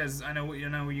 or because I know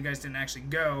you guys didn't actually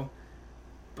go,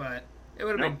 but it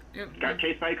would have been. Got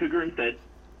chased by a cougar instead.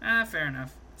 Fair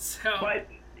enough. So, but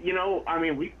I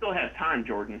mean, we still have time,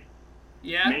 Jordan.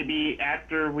 Yeah. Maybe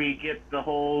after we get the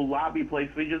whole lobby place,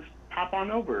 we just hop on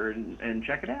over and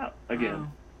check it out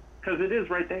again, because it is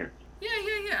right there.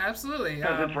 Yeah, absolutely.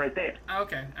 Because it's right there.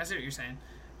 Okay, I see what you're saying.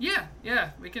 Yeah,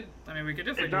 we could definitely do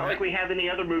that. It's not like we have any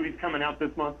other movies coming out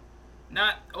this month.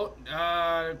 Not,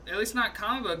 at least not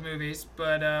comic book movies,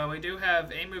 but we do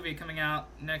have a movie coming out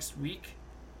next week.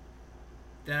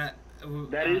 That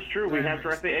is true. We have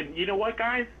directly, and you know what,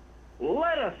 guys?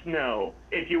 Let us know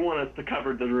if you want us to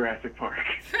cover the Jurassic Park.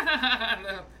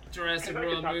 The Jurassic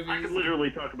World movies. I could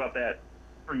literally talk about that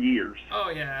for years. Oh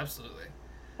yeah, absolutely.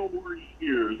 4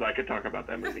 years I could talk about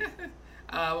that movie.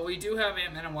 Well, we do have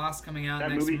Ant-Man and Wasp coming out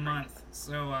next month,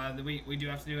 so we do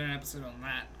have to do an episode on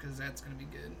that, because that's going to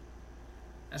be good.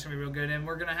 That's going to be real good, and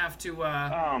we're going to have to,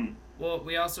 well,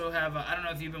 we also have, I don't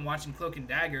know if you've been watching Cloak and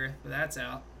Dagger, but that's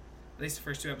out. At least the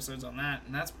first 2 episodes on that,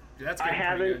 and that's going to be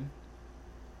pretty good.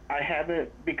 I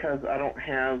haven't, because I don't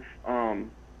have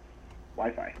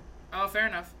Wi-Fi. Oh, fair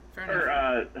enough.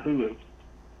 Or Hulu.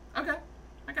 Okay,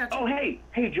 I got you. Oh,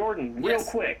 hey, Jordan, real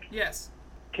quick. Yes.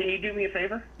 Can you do me a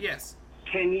favor? Yes.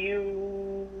 Can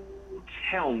you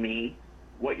tell me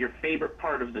what your favorite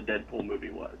part of the Deadpool movie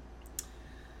was?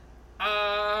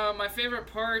 My favorite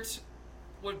part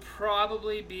would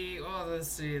probably be, let's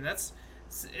see,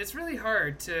 it's really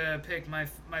hard to pick my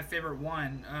favorite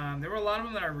one. There were a lot of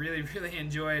them that I really, really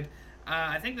enjoyed.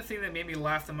 I think the thing that made me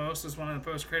laugh the most was one of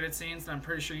the post-credit scenes, and I'm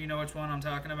pretty sure you know which one I'm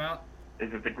talking about.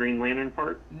 Is it the Green Lantern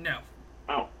part? No.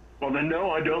 Oh, well then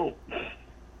no, I don't.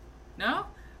 No?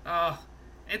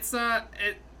 It's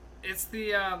It's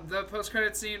the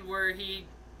post-credit scene where he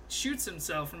shoots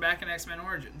himself from back in X-Men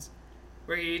Origins,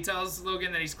 where he tells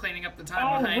Logan that he's cleaning up the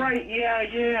time behind. Oh, right, yeah.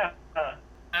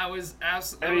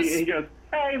 He goes,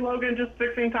 "Hey, Logan, just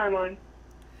fixing timeline."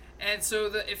 And so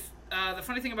the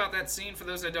funny thing about that scene, for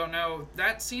those that don't know,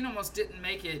 that scene almost didn't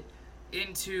make it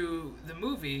into the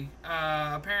movie.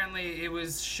 Apparently, it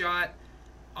was shot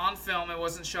on film. It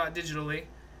wasn't shot digitally,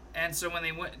 and so when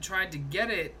they tried to get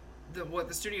it, what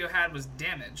the studio had was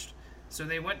damaged. So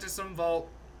they went to some vault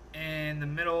in the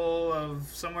middle of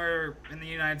somewhere in the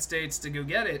United States to go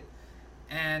get it,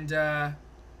 and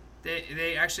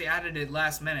they actually added it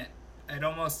last minute. It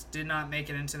almost did not make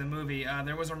it into the movie.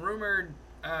 There was a rumored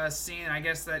scene, I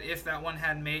guess, that if that one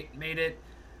had made it,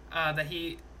 that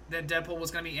Deadpool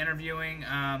was going to be interviewing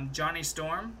Johnny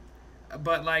Storm,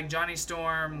 but like Johnny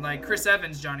Storm, like Chris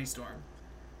Evans' Johnny Storm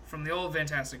from the old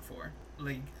Fantastic Four.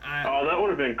 That would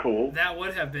have been cool. That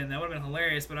would have been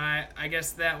hilarious, but I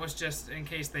guess that was just in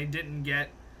case they didn't get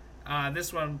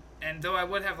this one. And though I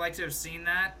would have liked to have seen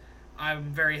that, I'm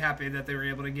very happy that they were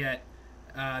able to get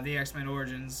the X-Men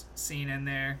Origins scene in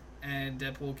there and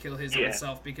Deadpool kill his own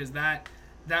self, because that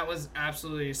was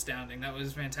absolutely astounding. That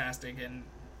was fantastic, and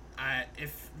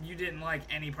if you didn't like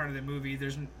any part of the movie,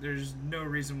 there's no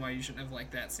reason why you shouldn't have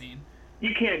liked that scene.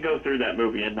 You can't go through that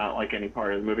movie and not like any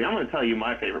part of the movie. I'm going to tell you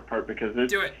my favorite part because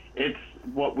it's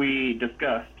what we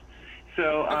discussed.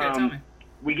 So okay, tell me.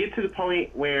 We get to the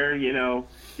point where, the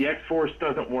X-Force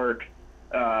doesn't work,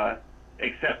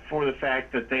 except for the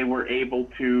fact that they were able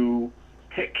to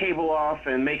tick Cable off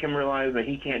and make him realize that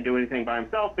he can't do anything by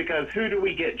himself, because who do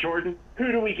we get, Jordan?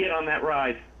 Who do we get on that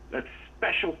ride? That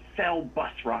special cell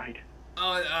bus ride.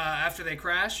 Oh, after they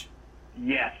crash?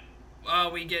 Yes.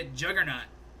 We get Juggernaut.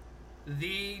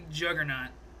 The Juggernaut.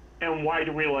 And why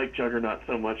do we like Juggernaut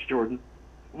so much, Jordan?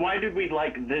 Why did we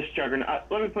like this Juggernaut?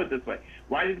 Let me put it this way.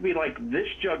 Why did we like this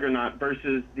Juggernaut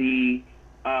versus the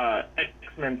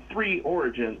X-Men 3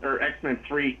 Origins, or X-Men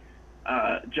 3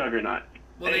 Juggernaut?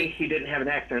 Well, he didn't have an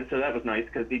accent, so that was nice,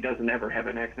 because he doesn't ever have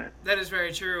an accent. That is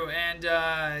very true, and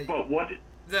but what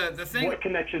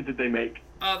connection did they make?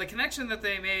 The connection that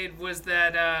they made was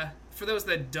that, for those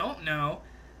that don't know,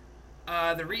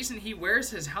 the reason he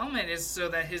wears his helmet is so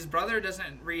that his brother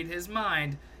doesn't read his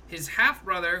mind. His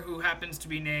half-brother, who happens to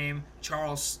be named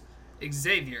Charles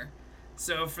Xavier.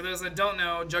 So for those that don't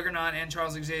know, Juggernaut and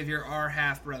Charles Xavier are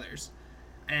half-brothers.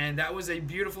 And that was a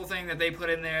beautiful thing that they put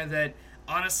in there that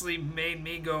honestly made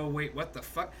me go, wait, what the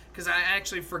fuck? Because I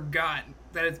actually forgot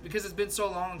that because it's been so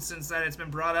long since that it's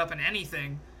been brought up in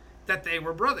anything that they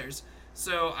were brothers.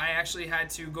 So I actually had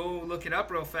to go look it up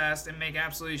real fast and make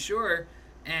absolutely sure.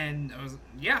 And I was,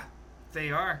 they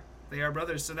are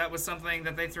brothers. So that was something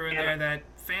that they threw in there that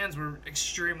fans were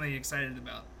extremely excited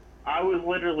about. I was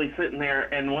literally sitting there,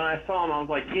 and when I saw him, I was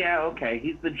like, yeah, okay,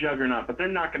 he's the Juggernaut, but they're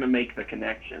not going to make the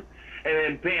connection. And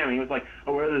then, bam, he was like,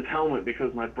 I wear this helmet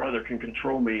because my brother can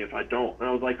control me if I don't. And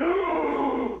I was like,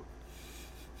 oh,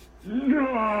 no.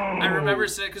 I remember,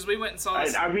 because we went and saw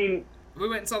this. We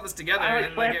went and saw this together.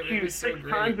 I slapped you six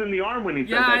times in the arm when he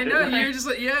said that. Yeah, I know. You were just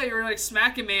like, you were like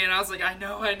smacking me, and I was like, I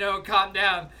know, calm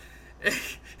down.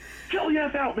 Chill your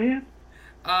ass out, man.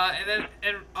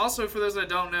 And also for those that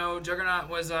don't know, Juggernaut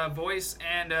was voice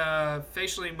and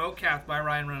facially mocapped by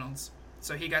Ryan Reynolds,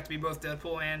 so he got to be both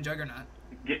Deadpool and Juggernaut.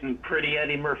 Getting pretty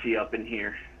Eddie Murphy up in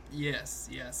here. Yes.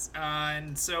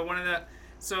 And so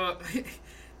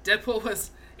Deadpool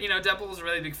was a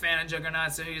really big fan of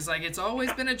Juggernaut, so he's like, it's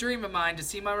always been a dream of mine to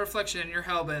see my reflection in your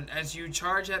helmet as you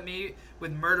charge at me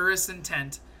with murderous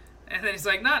intent. And then he's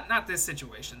like, not this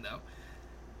situation though.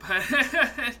 But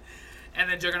and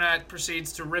then Juggernaut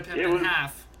proceeds to rip him in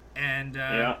half. And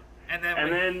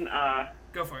then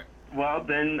go for it. Well,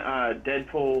 then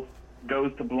Deadpool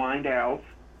goes to blind Al's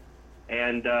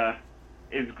and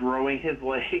is growing his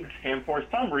legs, and for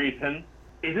some reason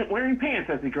isn't wearing pants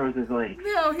as he grows his legs.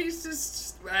 No, he's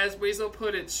just, as Weasel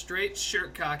put it, straight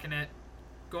shirt cocking it,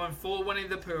 going full Winnie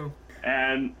the Pooh.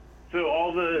 And so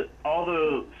all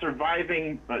the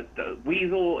surviving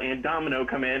Weasel and Domino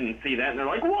come in and see that, and they're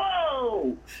like,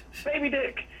 whoa, baby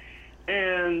dick.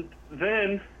 And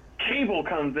then Cable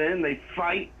comes in, they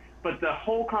fight, but the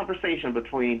whole conversation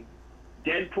between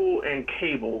Deadpool and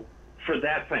Cable for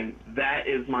that thing, that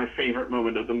is my favorite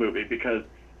moment of the movie, because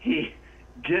he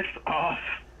gets off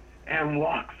and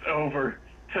walks over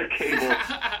to Cable.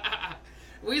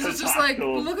 Weasel's just like,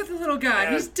 look at the little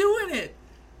guy. He's doing it.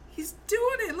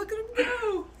 Look at him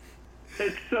go.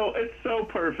 It's so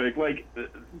perfect. Like,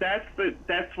 that's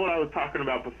what I was talking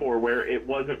about before, where it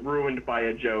wasn't ruined by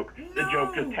a joke. No. The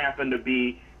joke just happened to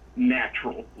be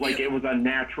natural. Like, it was a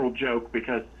natural joke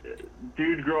because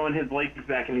dude growing his legs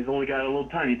back and he's only got a little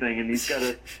tiny thing and he's got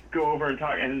to go over and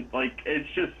talk, and, like, it's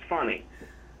just funny.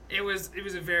 It was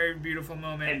a very beautiful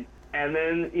moment. And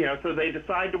then, you know, so they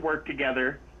decide to work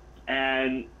together,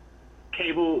 and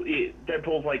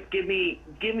Deadpool's like, give me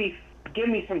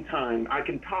some time. I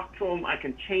can talk to him. I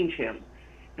can change him.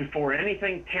 Before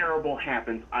anything terrible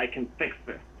happens, I can fix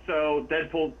this. So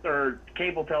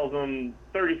Cable tells him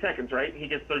 30 seconds, right? He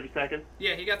gets 30 seconds?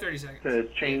 Yeah, he got 30 seconds. To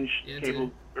change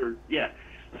Cable.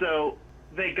 So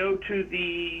they go to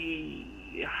the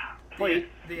place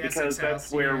because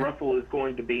that's where Russell is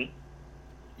going to be.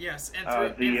 Yes, and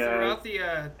throughout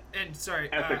the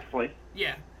Essex place.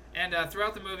 Yeah, and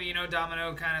throughout the movie, you know,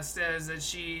 Domino kind of says that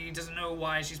she doesn't know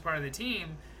why she's part of the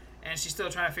team, and she's still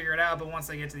trying to figure it out. But once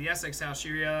they get to the Essex house,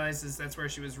 she realizes that's where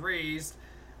she was raised,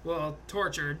 well,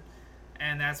 tortured,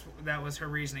 and that was her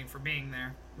reasoning for being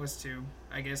there, was to,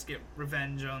 I guess, get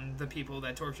revenge on the people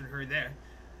that tortured her there.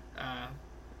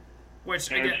 Which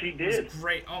again she did. Was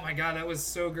great. Oh my god, that was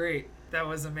so great. That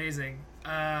was amazing.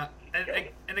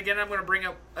 And again, I'm going to bring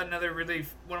up another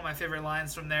one of my favorite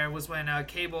lines from there was when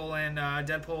Cable and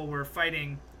Deadpool were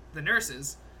fighting the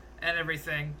nurses and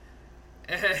everything.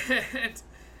 And,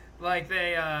 like,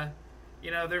 they,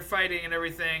 they're fighting and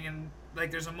everything, and,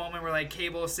 like, there's a moment where, like,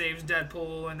 Cable saves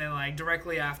Deadpool, and then, like,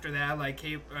 directly after that, like,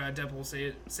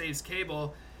 Deadpool saves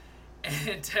Cable,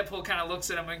 and Deadpool kind of looks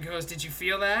at him and goes, "Did you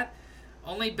feel that?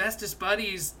 Only bestest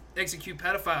buddies execute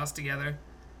pedophiles together."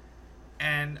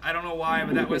 And I don't know why,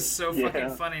 but that was so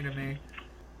fucking funny to me.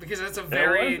 Because that's a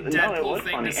very Deadpool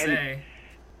thing to say.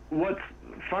 And what's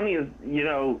funny is, you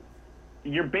know,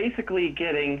 you're basically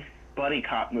getting buddy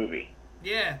cop movie.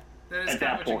 Yeah, that is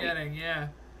kind of what you're getting, yeah.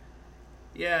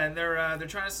 Yeah, and they're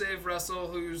trying to save Russell,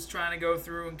 who's trying to go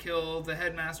through and kill the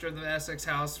headmaster of the Essex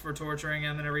house for torturing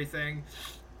him and everything.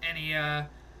 And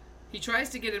he tries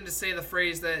to get him to say the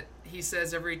phrase that he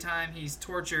says every time he's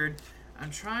tortured. I'm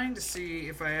trying to see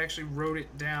if I actually wrote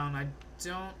it down. I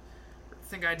don't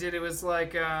think I did. It was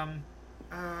like, God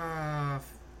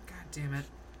damn it.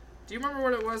 Do you remember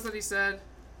what it was that he said?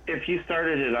 If you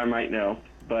started it, I might know,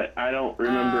 but I don't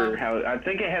remember how. I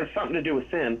think it has something to do with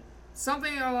sin.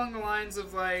 Something along the lines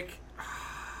of like,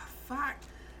 fuck.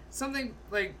 Something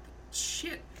like,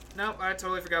 shit. Nope, I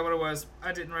totally forgot what it was.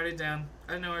 I didn't write it down.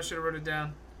 I know I should have wrote it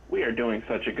down. We are doing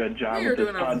such a good job with this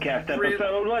podcast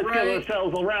episode. Let's give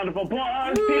ourselves a round of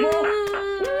applause, people!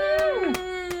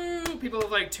 Woo! People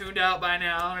have, like, tuned out by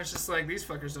now, and it's just like, these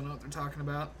fuckers don't know what they're talking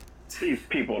about. These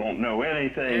people don't know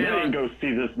anything. They didn't go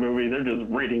see this movie. They're just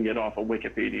reading it off of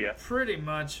Wikipedia. Pretty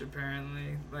much,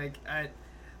 apparently.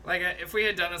 If we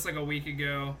had done this, like, a week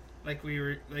ago,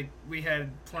 we had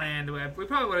planned, we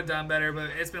probably would have done better,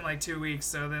 but it's been, like, 2 weeks,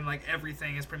 so then, like,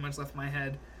 everything has pretty much left my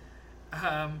head.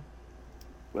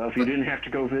 Well, if you didn't have to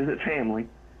go visit family.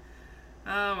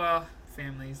 Oh, well,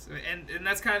 families. And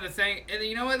that's kind of the thing. And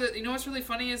you know what's really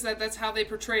funny is that that's how they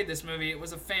portrayed this movie. It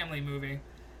was a family movie.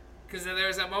 Because there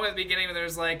was that moment at the beginning where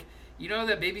there's like, you know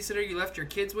that babysitter you left your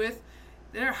kids with?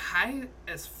 They're high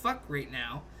as fuck right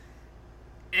now.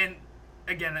 And,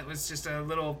 again, that was just a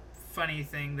little funny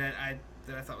thing that I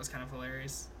thought was kind of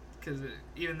hilarious. Because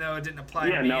even though it didn't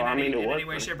apply to me in any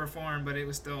way, shape, or form, but it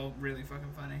was still really fucking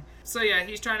funny. So yeah,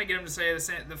 he's trying to get him to say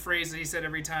the phrase that he said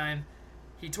every time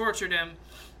he tortured him,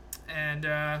 and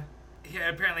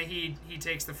apparently he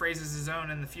takes the phrase as his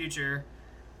own in the future,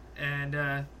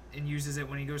 and uses it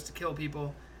when he goes to kill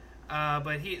people.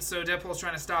 So Deadpool's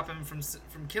trying to stop him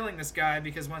from killing this guy,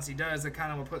 because once he does, it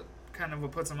kind of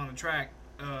what puts him on the track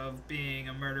of being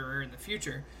a murderer in the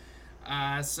future.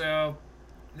 So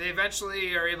they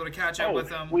eventually are able to catch up with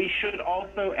him. We should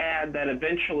also add that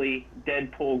eventually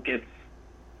Deadpool gets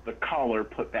the collar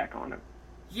put back on him.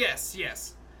 Yes.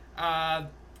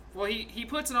 Well, he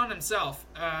puts it on himself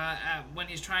when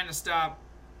he's trying to stop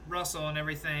Russell and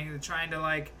everything. They're trying to,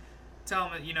 like, tell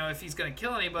him that, you know, if he's going to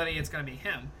kill anybody, it's going to be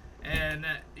him. And,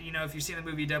 if you've seen the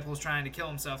movie, Deadpool's trying to kill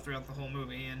himself throughout the whole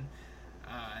movie, and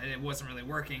it wasn't really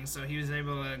working. So he was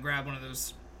able to grab one of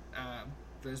those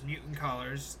mutant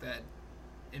collars that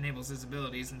enables his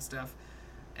abilities and stuff.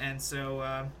 And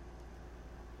so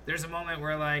there's a moment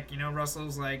where, like,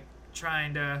 Russell's, like,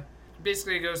 trying to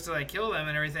basically goes to, like, kill them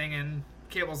and everything, and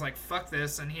Cable's like, fuck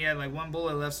this, and he had, like, one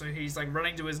bullet left, so he's, like,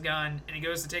 running to his gun, and he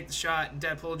goes to take the shot, and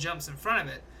Deadpool jumps in front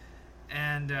of it,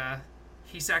 and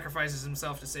he sacrifices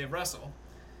himself to save Russell.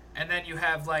 And then you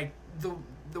have, like,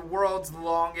 the world's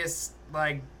longest,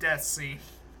 like, death scene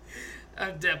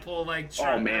of Deadpool, like,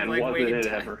 trying to, like, wasn't it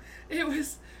ever? It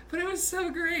was so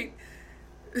great.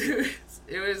 It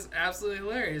was absolutely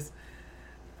hilarious.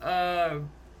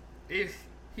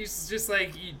 He's just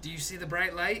like, do you see the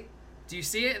bright light? Do you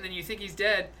see it? And then you think he's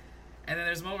dead. And then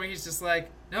there's a moment where he's just like,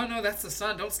 no, that's the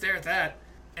sun. Don't stare at that.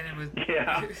 And it was...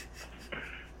 Yeah.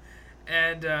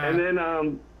 and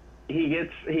then he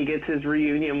gets his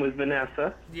reunion with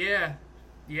Vanessa. Yeah.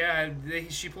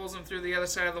 She pulls him through the other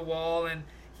side of the wall, and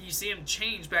you see him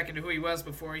change back into who he was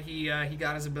before he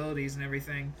got his abilities and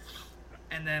everything.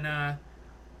 And then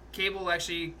Cable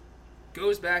actually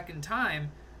goes back in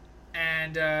time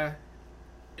and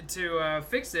to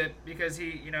fix it, because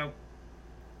he,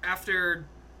 after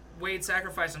Wade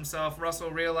sacrificed himself,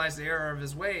 Russell realized the error of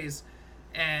his ways,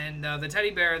 and the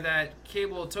teddy bear that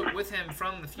Cable took with him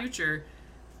from the future,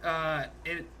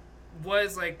 it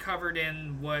was like covered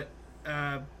in what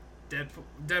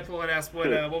Deadpool had asked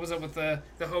what was up with the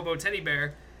hobo teddy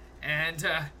bear, and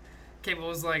Cable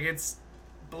was like, it's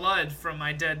blood from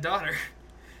my dead daughter.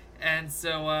 And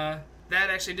so that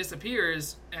actually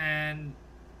disappears, and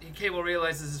Cable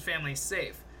realizes his family's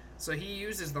safe. So he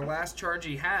uses the last charge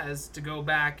he has to go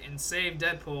back and save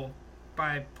Deadpool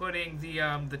by putting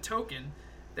the token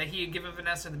that he had given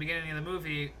Vanessa at the beginning of the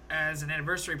movie as an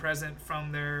anniversary present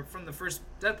from the first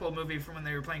Deadpool movie, from when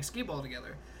they were playing skee-ball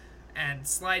together, and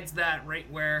slides that right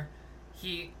where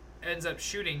he ends up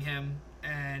shooting him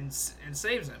and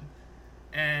saves him.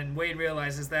 And Wade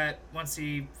realizes that once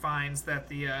he finds that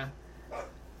the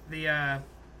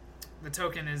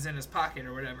token is in his pocket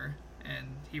or whatever, and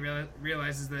he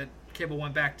realizes that Cable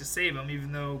went back to save him,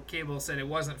 even though Cable said it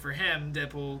wasn't for him.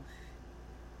 Deadpool,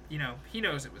 he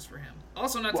knows it was for him.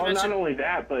 Also, not to mention... Well, not only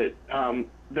that, but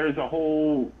there's a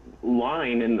whole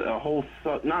line and a whole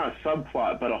not a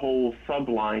subplot, but a whole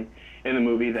subline in the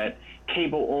movie that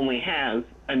Cable only has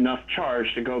enough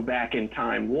charge to go back in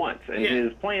time once, and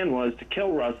his plan was to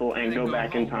kill Russell and go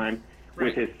back home in time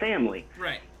with his family.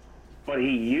 Right. But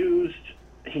he used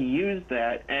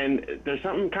that, and there's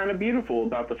something kind of beautiful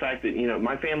about the fact that,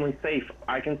 my family's safe.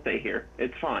 I can stay here.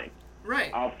 It's fine.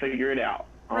 Right. I'll figure it out.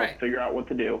 I'll figure out what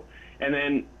to do. And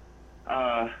then,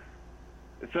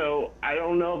 so I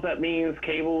don't know if that means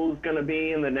Cable's going to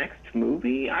be in the next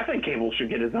movie. I think Cable should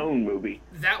get his own movie.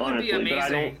 That would be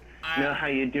amazing. But I don't know how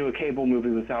you do a Cable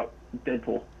movie without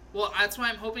Deadpool. Well, that's why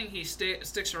I'm hoping he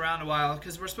sticks around a while,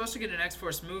 because we're supposed to get an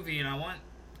X-Force movie, and I want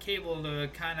Cable to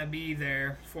kind of be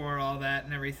there for all that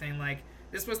and everything. Like,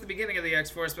 this was the beginning of the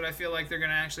X-Force, but I feel like they're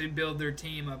going to actually build their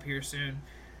team up here soon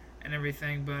and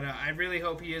everything. But I really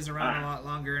hope he is around a lot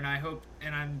longer, and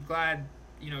I'm glad,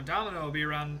 Domino will be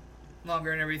around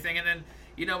longer and everything. And then,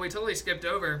 we totally skipped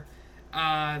over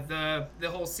the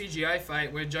whole CGI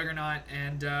fight with Juggernaut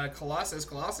and Colossus.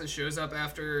 Colossus shows up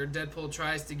after Deadpool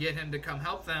tries to get him to come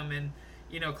help them, and,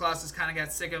 Colossus kind of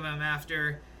got sick of him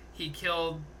after he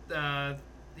killed...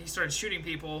 he started shooting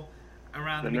people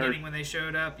around the beginning when they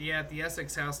showed up, at the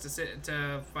Essex house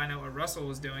to find out what Russell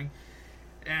was doing.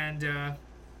 And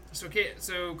so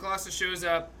Colossus shows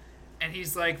up, and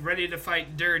he's like ready to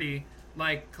fight dirty.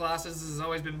 Like, Colossus has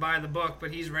always been by the book,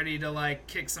 but he's ready to like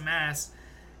kick some ass.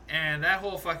 And that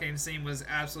whole fucking scene was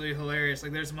absolutely hilarious.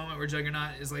 Like, there's a moment where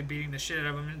Juggernaut is like beating the shit out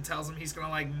of him and tells him he's gonna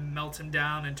like melt him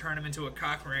down and turn him into a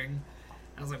cock ring.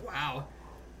 I was like, wow.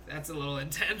 That's a little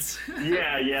intense.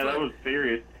 Yeah, that was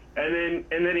serious. And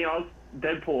then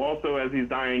Deadpool also, as he's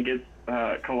dying, gets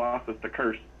Colossus to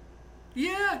curse.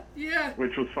 Yeah.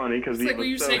 Which was funny because he like, was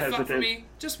will you so say hesitant. fuck for me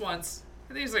just once?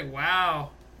 And then he's like, wow,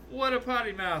 what a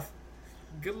potty mouth.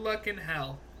 Good luck in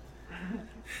hell.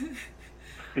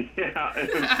 Yeah,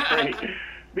 it was great.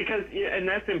 Because, and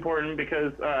that's important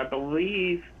because I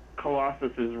believe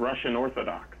Colossus is Russian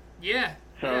Orthodox. Yeah.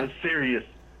 So it's serious.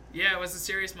 Yeah, it was a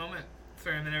serious moment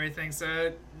for him and everything.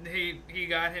 So he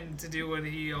got him to do what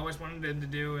he always wanted him to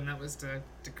do, and that was to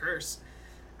curse.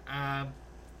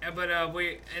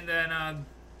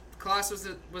 Colossus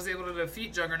was able to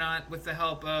defeat Juggernaut with the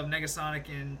help of Negasonic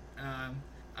and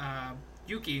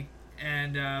Yuki.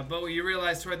 And but you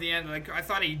realize toward the end, like, I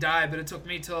thought he died, but it took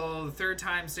me till the third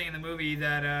time seeing the movie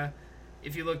that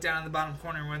if you look down in the bottom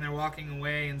corner when they're walking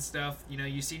away and stuff,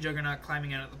 you see Juggernaut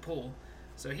climbing out of the pool.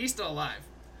 So he's still alive.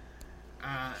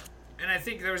 And I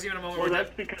think there was even a moment where... Well,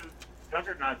 that's because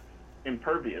Juggernaut's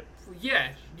impervious.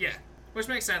 Yeah. Which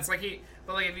makes sense. Like,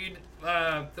 if you...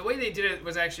 the way they did it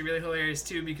was actually really hilarious,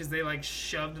 too, because they, like,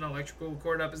 shoved an electrical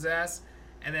cord up his ass,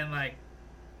 and then, like,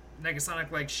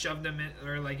 Negasonic, like, shoved him in,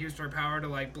 or, like, used her power to,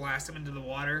 like, blast him into the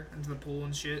water, into the pool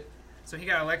and shit. So he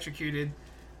got electrocuted.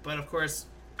 But, of course,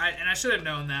 I should have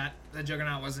known that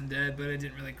Juggernaut wasn't dead, but it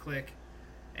didn't really click.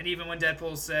 And even when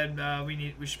Deadpool said,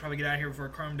 we should probably get out of here before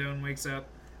Chrome Dome wakes up,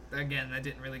 again, that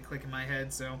didn't really click in my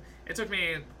head. So it took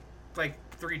me, like,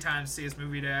 3 times to see this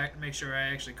movie to make sure I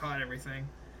actually caught everything.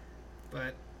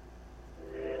 But...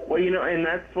 Well, and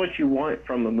that's what you want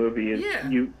from a movie is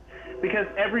Yeah. because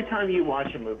every time you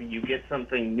watch a movie, you get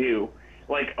something new.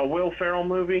 Like a Will Ferrell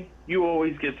movie, you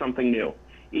always get something new.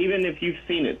 Even if you've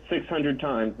seen it 600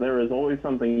 times, there is always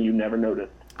something you never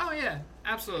noticed. Oh yeah,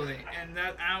 absolutely. And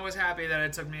that I was happy that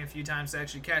it took me a few times to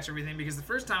actually catch everything, because the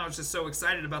first time I was just so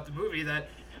excited about the movie that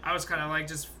I was kind of like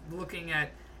just looking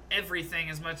at everything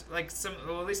as much, like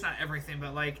at least not everything,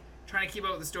 but like trying to keep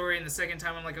up with the story. And the second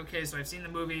time I'm like, okay, so I've seen the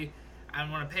movie, I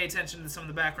want to pay attention to some of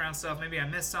the background stuff, maybe I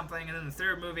missed something. And then the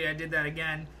third movie I did that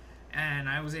again, and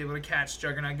I was able to catch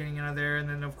Juggernaut getting out of there. And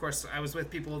then of course I was with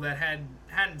people that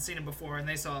hadn't seen it before, and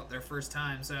they saw it their first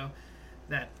time, so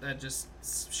that just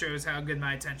shows how good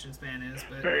my attention span is.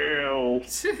 But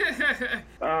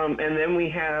and then we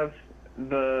have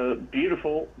the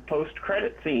beautiful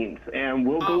post-credit scenes, and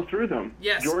we'll go through them.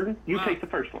 Yes. Jordan, you take the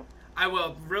first one. I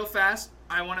will. Real fast,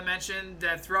 I want to mention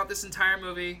that throughout this entire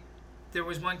movie, there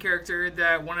was one character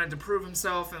that wanted to prove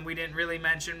himself, and we didn't really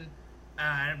mention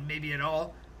maybe at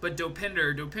all, but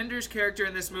Dopinder. Dopinder's character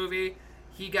in this movie,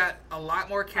 he got a lot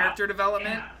more character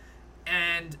development,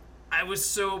 and I was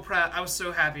so proud. I was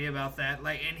so happy about that.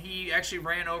 Like, and he actually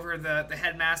ran over the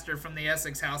headmaster from the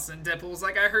Essex house, and Deadpool was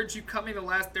like, "I heard you coming the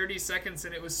last 30 seconds,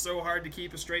 and it was so hard to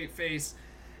keep a straight face."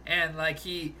 And like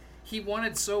he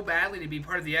wanted so badly to be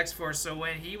part of the X-Force. So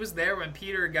when he was there, when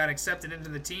Peter got accepted into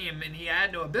the team, and he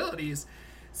had no abilities,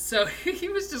 so he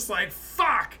was just like,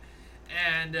 "Fuck,"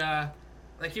 and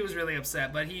like he was really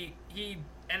upset. But he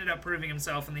ended up proving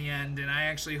himself in the end, and I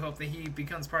actually hope that he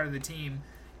becomes part of the team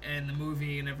in the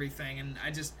movie and everything. And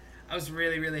I was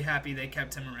really, really happy they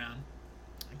kept him around,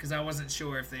 because I wasn't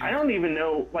sure if they... I don't even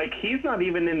know, like, he's not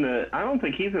even in the... I don't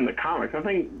think he's in the comics. I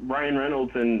think Ryan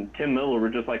Reynolds and Tim Miller were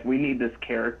just like, we need this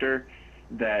character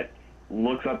that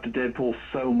looks up to Deadpool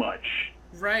so much.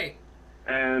 Right.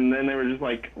 And then they were just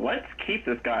like, let's keep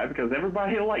this guy because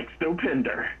everybody likes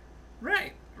Dopinder.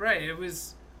 Right. It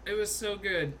was so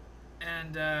good.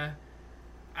 And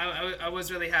I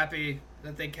was really happy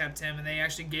that they kept him, and they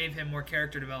actually gave him more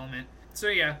character development. So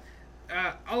yeah,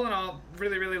 all in all,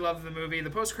 really, really loved the movie. The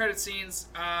post-credit scenes,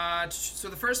 so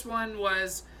the first one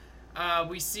was,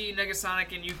 we see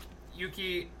Negasonic and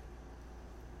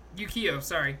Yukio,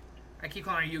 sorry. I keep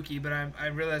calling her Yuki, but I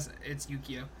realize it's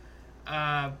Yukio.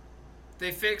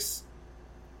 They fix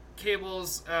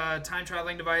Cable's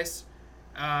time-traveling device,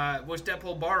 which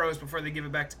Deadpool borrows before they give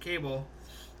it back to Cable.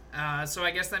 So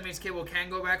I guess that means Cable can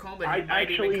go back home, but he might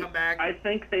even come back. I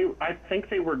think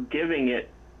they were giving it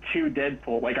to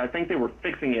Deadpool. Like, I think they were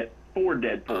fixing it for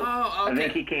Deadpool. Oh, okay. I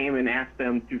think he came and asked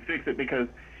them to fix it because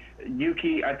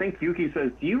Yuki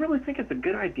says, "Do you really think it's a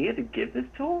good idea to give this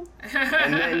to him?"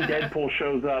 And then Deadpool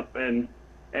shows up and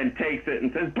takes it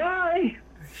and says, "Bye."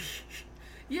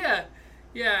 Yeah,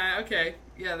 okay.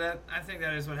 Yeah, I think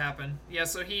that is what happened. Yeah,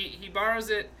 so he borrows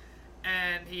it,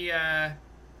 and he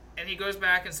goes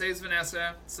back and saves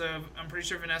Vanessa. So I'm pretty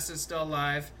sure Vanessa's still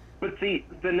alive. But see,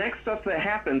 the next stuff that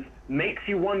happens makes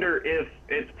you wonder if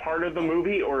it's part of the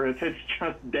movie or if it's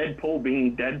just Deadpool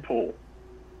being Deadpool.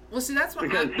 Well, see, that's what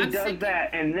because I'm he does thinking.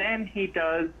 that, and then he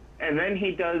does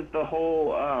the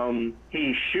whole.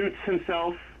 He shoots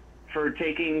himself for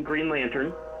taking Green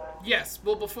Lantern. Yes.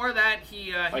 Well, before that,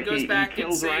 he goes back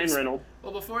and saves. Ryan Reynolds.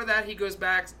 Well, before that, he goes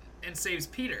back and saves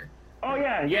Peter. Oh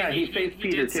yeah, he saves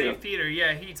Peter did too. Save Peter.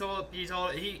 Yeah, he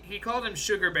called him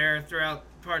Sugar Bear throughout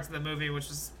parts of the movie, which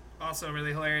was also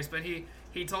really hilarious. But he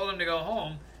told him to go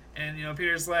home, and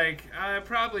Peter's like, I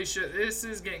probably should. This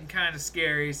is getting kind of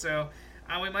scary, so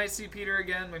we might see Peter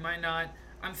again, we might not.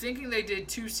 I'm thinking they did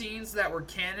 2 scenes that were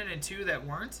canon and 2 that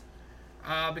weren't,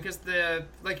 because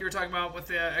like you were talking about with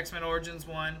the X-Men Origins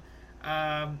one,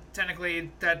 technically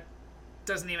that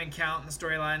doesn't even count in the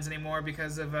storylines anymore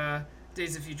because of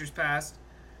Days of Futures Past.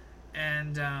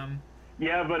 And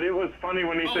yeah, but it was funny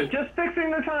when he said, just fixing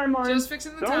the timeline. Just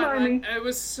fixing the Don't mind timeline. me. It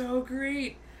was so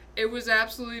great. It was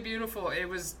absolutely beautiful. It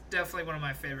was definitely one of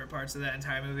my favorite parts of that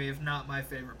entire movie, if not my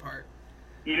favorite part.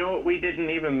 You know what we didn't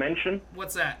even mention?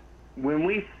 What's that? When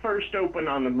we first open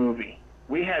on the movie,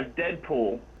 we have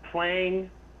Deadpool playing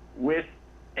with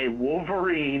a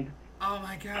Wolverine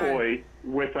toy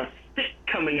with a stick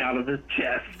coming out of his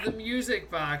chest. The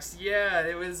music box, yeah,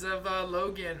 it was of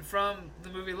Logan from the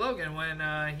movie Logan when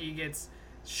he gets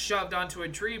shoved onto a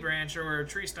tree branch or a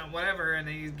tree stump, whatever, and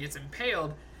then he gets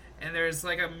impaled. And there's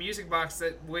like a music box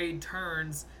that Wade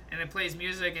turns and it plays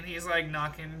music, and he's like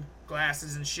knocking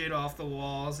glasses and shit off the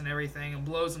walls and everything and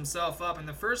blows himself up. And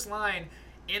the first line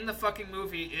in the fucking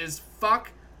movie is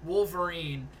 "fuck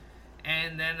Wolverine."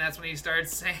 And then that's when he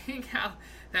starts saying how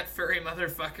that furry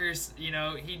motherfuckers, he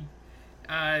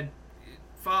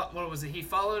what was it? He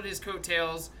followed his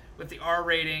coattails with the R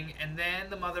rating, and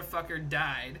then the motherfucker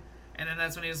died. And then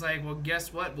that's when he was like, well,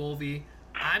 guess what, Wolvie?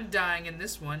 I'm dying in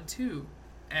this one, too.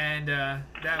 And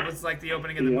that was like the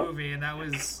opening of the movie, and that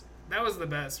was the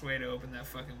best way to open that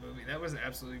fucking movie. That was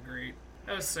absolutely great.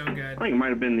 That was so good. I think it might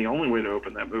have been the only way to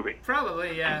open that movie.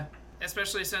 Probably, yeah.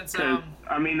 Especially since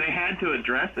I mean, they had to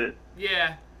address it.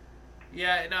 Yeah.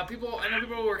 Yeah, no, I know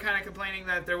people were kind of complaining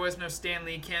that there was no Stan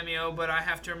Lee cameo, but I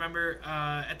have to remember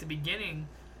at the beginning,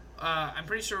 I'm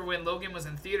pretty sure when Logan was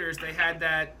in theaters, they had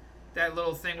that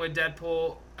little thing with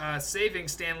Deadpool saving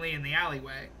Stan Lee in the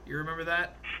alleyway. You remember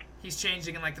that? He's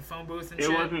changing in like the phone booth and shit.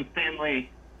 It wasn't Stan Lee.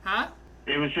 Huh?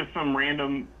 It was just some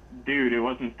random dude. It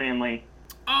wasn't Stan Lee.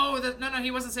 Oh, no,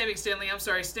 he wasn't saving Stan Lee. I'm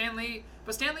sorry, Stan Lee.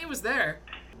 But Stan Lee was there.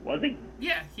 Was he?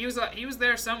 Yeah, he was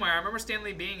there somewhere. I remember Stan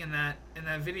Lee being in that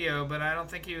video, but I don't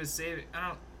think he was saving.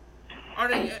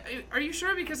 Are you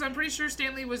sure? Because I'm pretty sure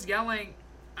Stan Lee was yelling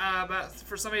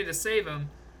for somebody to save him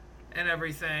and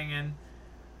everything,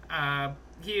 and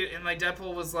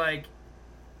Deadpool was like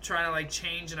trying to like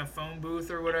change in a phone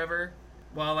booth or whatever.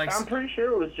 While like I'm pretty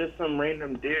sure it was just some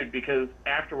random dude because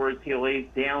afterwards he lays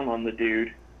down on the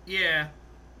dude. Yeah,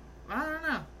 I don't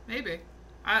know. Maybe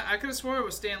I could have swore it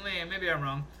was Stan Lee, and maybe I'm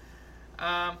wrong.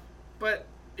 But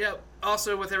yeah.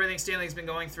 Also, with everything Stan Lee's been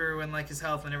going through and like his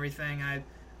health and everything,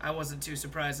 I wasn't too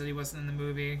surprised that he wasn't in the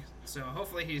movie. So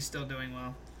hopefully he's still doing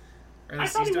well, or at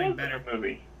least he's doing better. In the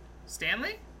movie. Stan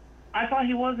Lee? I thought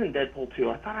he was in Deadpool 2.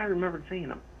 I thought I remembered seeing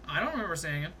him. I don't remember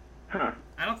seeing him. Huh.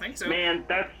 I don't think so. Man,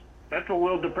 that's a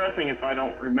little depressing if I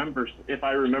remember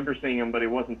seeing him, but he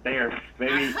wasn't there.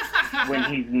 Maybe when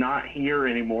he's not here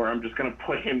anymore, I'm just gonna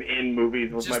put him in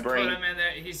movies with my brain. Just put him in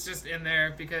there. He's just in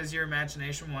there because your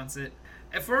imagination wants it.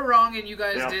 If we're wrong and you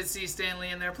guys did see Stan Lee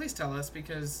in there, please tell us,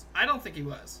 because I don't think he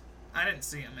was. I didn't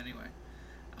see him anyway.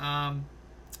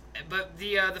 But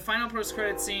the final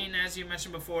post-credit scene, as you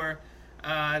mentioned before,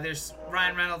 there's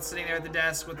Ryan Reynolds sitting there at the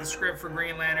desk with the script for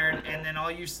Green Lantern, and then all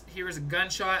you hear is a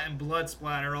gunshot and blood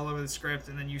splatter all over the script,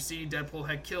 and then you see Deadpool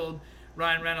had killed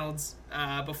Ryan Reynolds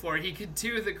before he could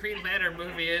do the Green Lantern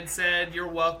movie and said, "You're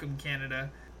welcome, Canada."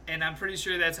 And I'm pretty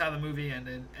sure that's how the movie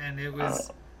ended, and it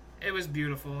was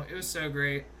beautiful. It was so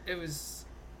great. It was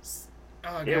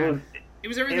God. It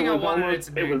was everything I wanted it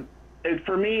to be.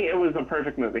 For me, it was a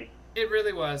perfect movie. It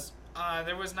really was.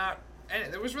 There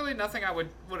was really nothing I would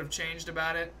have changed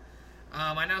about it.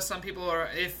 I know some people are,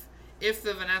 if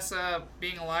the Vanessa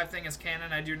being alive thing is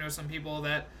canon, I do know some people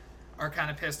that are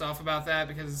kind of pissed off about that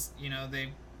because, you know,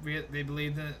 they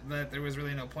believe that there was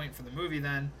really no point for the movie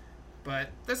then.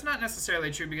 But that's not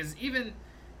necessarily true, because even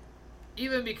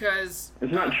because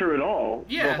it's not true at all.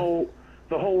 Yeah.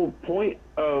 The whole point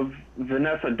of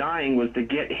Vanessa dying was to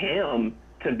get him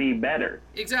to be better.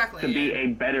 Exactly. To be a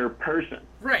better person.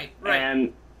 Right.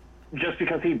 And just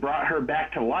because he brought her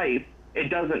back to life, it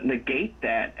doesn't negate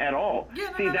that at all.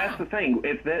 Yeah, that's the thing.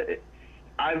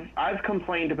 I've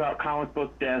complained about comic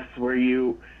book deaths where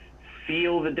you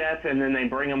feel the death and then they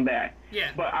bring them back.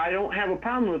 Yeah. But I don't have a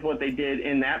problem with what they did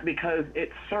in that because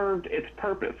it served its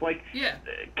purpose. Like,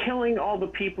 killing all the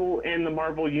people in the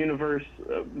Marvel Universe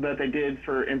that they did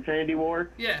for Infinity War.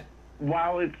 Yeah.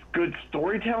 While it's good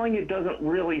storytelling, it doesn't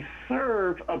really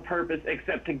serve a purpose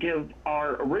except to give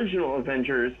our original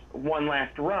Avengers one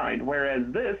last ride, whereas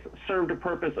this served a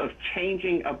purpose of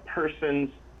changing a person's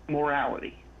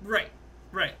morality. Right.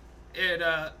 It,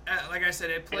 like I said,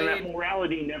 it played... And that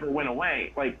morality never went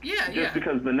away. Just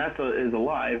because Vanessa is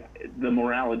alive, the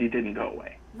morality didn't go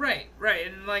away. Right.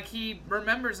 And, like, he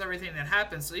remembers everything that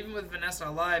happened, so even with Vanessa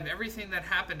alive, everything that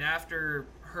happened after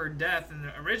her death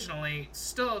and originally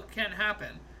still can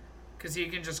happen, because he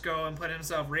can just go and put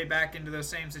himself right back into those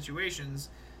same situations,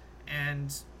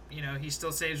 and, you know, he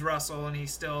still saves Russell, and he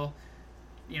still,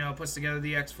 you know, puts together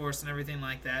the X-Force and everything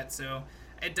like that, so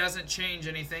it doesn't change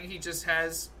anything. He just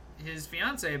has his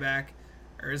fiancée back,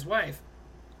 or his wife.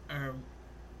 I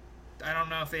don't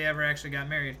know if they ever actually got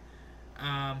married.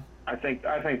 I think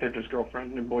they're just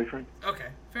girlfriend and boyfriend. Okay,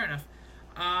 fair enough.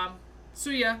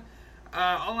 So yeah,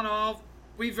 all in all,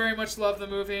 we very much love the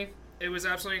movie. It was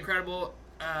absolutely incredible.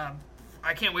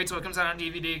 I can't wait till it comes out on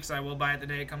DVD, because I will buy it the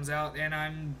day it comes out, and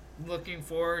I'm looking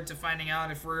forward to finding out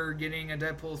if we're getting a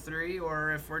Deadpool 3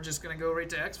 or if we're just going to go right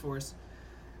to X-Force.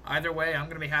 Either way, I'm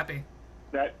going to be happy.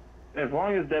 That, as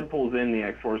long as Deadpool's in the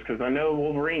X-Force, because I know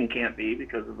Wolverine can't be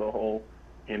because of the whole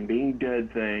him being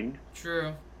dead thing.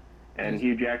 True. And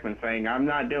Hugh Jackman saying, "I'm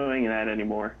not doing that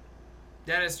anymore."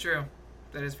 That is true.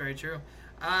 That is very true.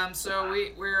 So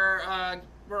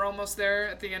we're almost there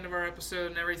at the end of our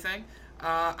episode and everything.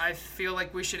 I feel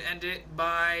like we should end it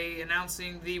by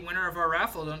announcing the winner of our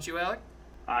raffle, don't you, Alec?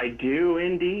 I do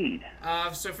indeed.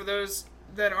 So for those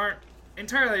that aren't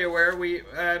entirely aware, we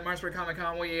at Martinsburg Comic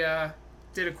Con we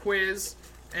did a quiz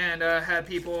and had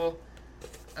people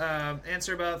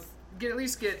answer about at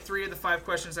least get 3 of the 5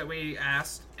 questions that we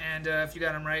asked, and if you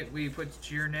got them right, we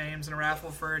put your names in a raffle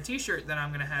for a T-shirt that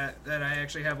I'm gonna have that I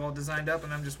actually have all designed up,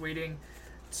 and I'm just waiting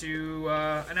to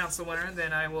announce the winner.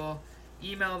 Then I will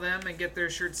email them and get their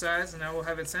shirt size, and I will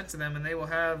have it sent to them, and they will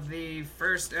have the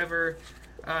first ever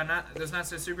Not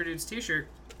So Super Dudes T-shirt,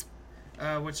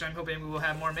 which I'm hoping we will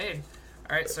have more made.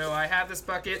 All right, so I have this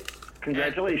bucket.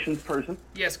 Congratulations, person.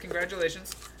 Yes,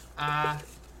 congratulations.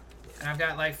 And I've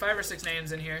got like 5 or 6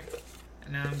 names in here.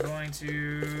 And now I'm going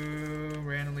to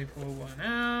randomly pull one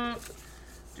out.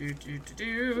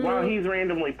 While he's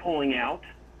randomly pulling out,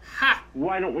 ha!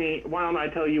 why don't I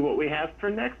tell you what we have for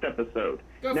next episode?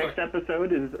 Next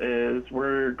episode is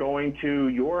we're going to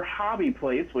your hobby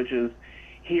place, which is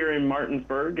here in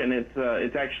Martinsburg, and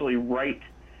it's actually right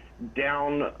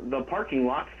down the parking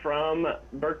lot from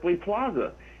Berkeley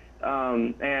Plaza.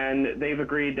 And they've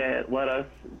agreed to let us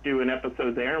do an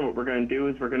episode there, and what we're going to do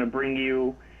is we're going to bring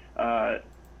you the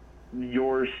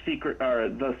Secret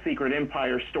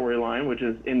Empire storyline, which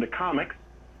is in the comics,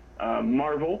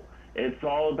 Marvel. It's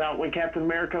all about when Captain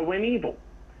America went evil,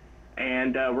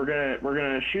 and we're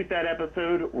gonna shoot that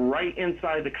episode right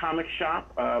inside the comic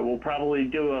shop. We'll probably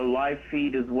do a live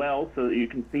feed as well, so that you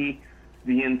can see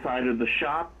the inside of the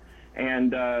shop,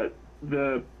 and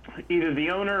either the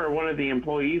owner or one of the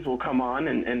employees will come on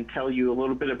and tell you a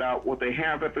little bit about what they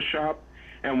have at the shop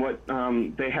and what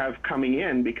they have coming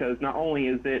in, because not only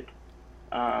is it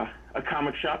a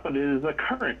comic shop, but it is a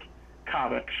current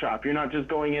comic shop. You're not just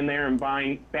going in there and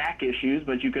buying back issues,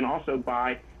 but you can also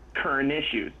buy current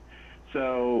issues.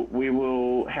 So we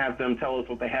will have them tell us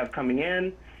what they have coming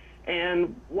in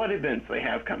and what events they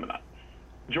have coming up.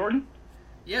 Jordan?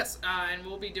 Yes, and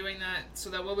we'll be doing that, so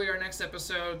that will be our next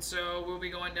episode. So we'll be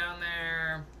going down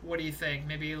there, what do you think?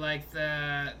 Maybe like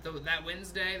that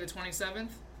Wednesday, the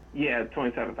 27th? Yeah, the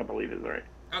 27th, I believe, is right.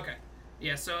 Okay.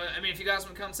 Yeah, so, I mean, if you guys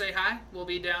want to come say hi, we'll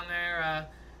be down there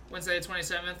Wednesday the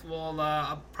 27th.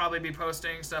 I'll probably be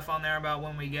posting stuff on there about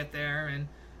when we get there, and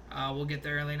we'll get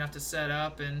there early enough to set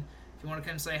up. And if you want to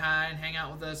come say hi and hang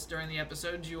out with us during the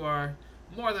episode, you are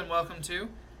more than welcome to.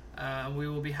 We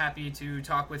will be happy to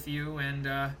talk with you and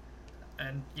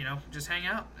you know, just hang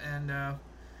out and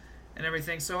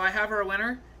everything. So I have our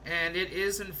winner, and it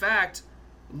is in fact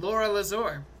Laura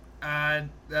Lazor,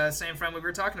 the same friend we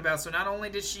were talking about. So not only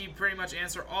did she pretty much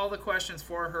answer all the questions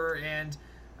for her and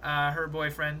her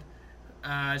boyfriend,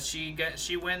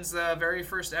 she wins the very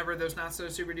first ever Those Not So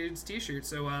Super Dudes T-shirt.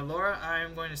 So Laura, I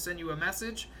am going to send you a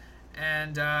message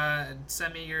and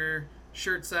send me your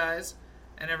shirt size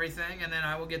and everything, and then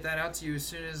I will get that out to you as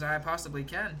soon as I possibly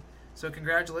can. So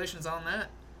congratulations on that.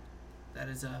 That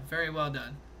is very well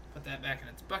done. Put that back in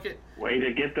its bucket. Way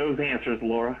to get those answers,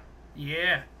 Laura.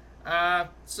 Yeah.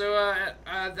 So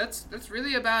that's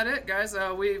really about it, guys.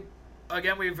 We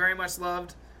very much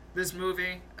loved this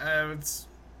movie. I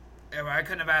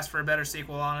couldn't have asked for a better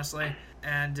sequel, honestly.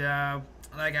 And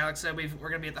like Alex said, we're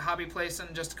going to be at the hobby place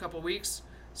in just a couple weeks,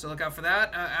 so look out for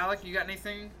that. Alec, you got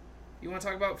anything you want to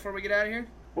talk about before we get out of here?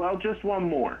 Well, just one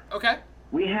more. Okay.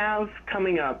 We have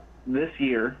coming up this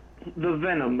year the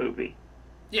Venom movie.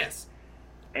 Yes.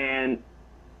 And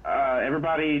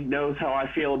everybody knows how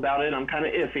I feel about it. I'm kind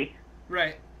of iffy.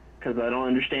 Right. Because I don't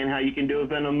understand how you can do a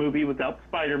Venom movie without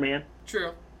Spider-Man.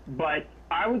 True. But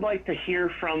I would like to hear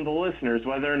from the listeners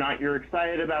whether or not you're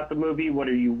excited about the movie. What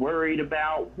are you worried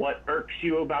about? What irks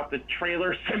you about the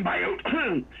trailer?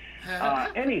 Symbiote.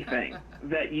 Anything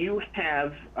that you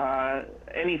have,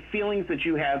 any feelings that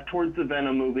you have towards the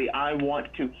Venom movie, I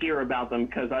want to hear about them,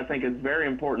 because I think it's very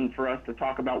important for us to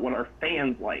talk about what our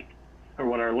fans like, or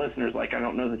what our listeners like. I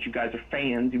don't know that you guys are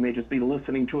fans. You may just be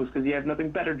listening to us because you have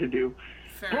nothing better to do.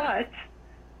 Fair. But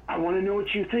I want to know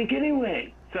what you think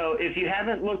anyway. So if you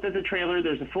haven't looked at the trailer,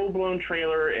 there's a full-blown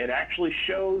trailer. It actually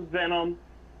shows Venom,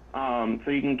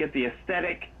 so you can get the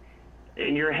aesthetic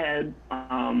in your head.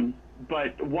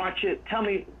 But watch it.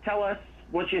 Tell us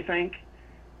what you think,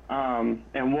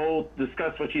 and we'll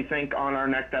discuss what you think on our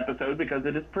next episode, because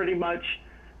it is pretty much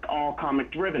all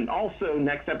comic driven. Also,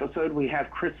 next episode we have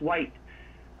Chris White,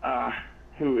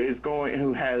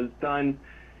 who has done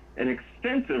an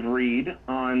extensive read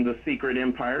on the Secret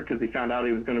Empire, because he found out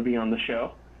he was going to be on the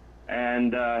show,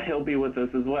 and he'll be with us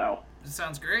as well.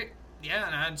 Sounds great. Yeah,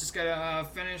 and I just gotta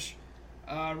finish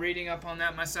reading up on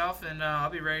that myself, and I'll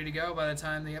be ready to go by the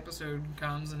time the episode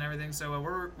comes and everything. So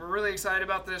we're really excited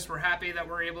about this. We're happy that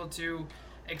we're able to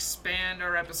expand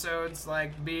our episodes,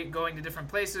 like going to different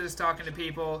places, talking to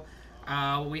people,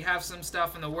 We have some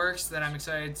stuff in the works that I'm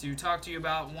excited to talk to you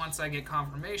about once I get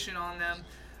confirmation on them.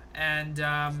 And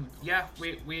yeah,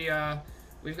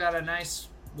 we've got a nice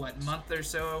month or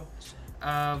so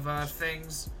of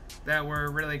things that we're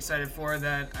really excited for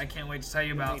that I can't wait to tell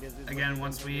you about again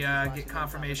once we get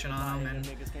confirmation on them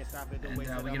and we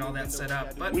get all that set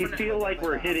up. But we feel like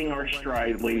we're hitting our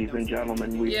stride, ladies and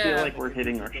gentlemen. We feel like we're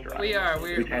hitting our stride. We are.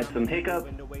 We've had some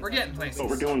hiccups. We're getting places. But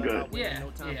we're doing good. Yeah,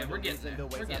 we're getting there.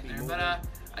 We're getting there. But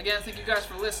again, thank you guys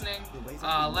for listening.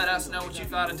 Let us know what you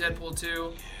thought of Deadpool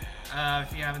 2.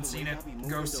 If you haven't seen it,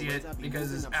 go see it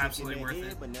because it's absolutely worth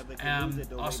it.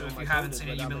 Also, if you haven't seen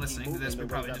it, you've been listening to this, we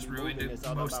probably just ruined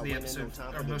most of the episode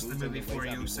or most of the movie for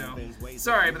you. So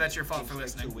sorry, but that's your fault for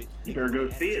listening. You better go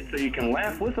see it so you can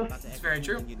laugh with us. It's very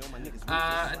true.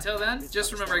 Until then,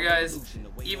 just remember, guys,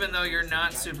 even though you're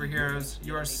not superheroes,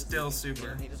 you are still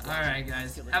super. All right,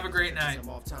 guys, have a great night.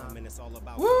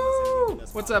 Woo!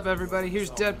 What's up, everybody?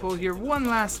 Here's Deadpool here one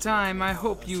last time. I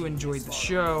hope you enjoyed the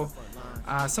show.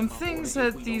 Some things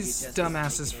that these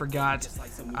dumbasses forgot.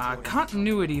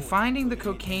 Continuity, finding the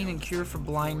cocaine and cure for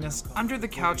blindness under the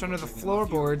couch, under the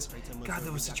floorboards. God,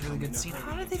 that was such a really good scene.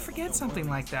 How did they forget something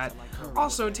like that?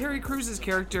 Also, Terry Crews'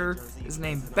 character is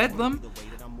named Bedlam.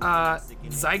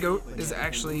 Zygote is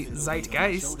actually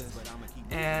Zeitgeist.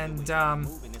 And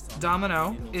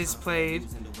Domino is played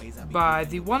by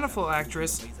the wonderful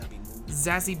actress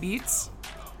Zazie Beetz.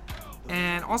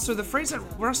 And also, the phrase that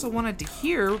Russell wanted to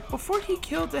hear before he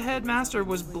killed the headmaster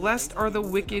was, "Blessed are the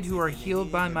wicked who are healed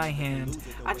by my hand."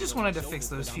 I just wanted to fix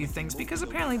those few things because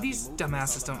apparently these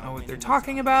dumbasses don't know what they're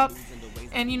talking about.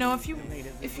 And, you know,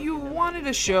 if you wanted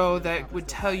a show that would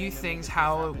tell you things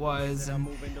how it was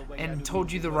and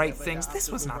told you the right things,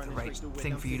 this was not the right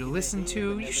thing for you to listen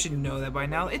to. You should know that by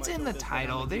now. It's in the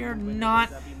title. They are not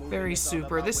very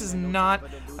super. This is not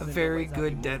a very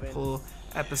good Deadpool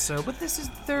episode, but this is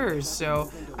theirs,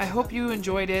 so I hope you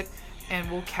enjoyed it,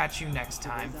 and we'll catch you next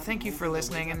time. Thank you for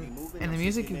listening, and the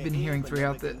music you've been hearing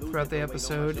throughout the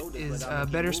episode is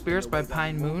Better Spirits by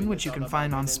Pine Moon, which you can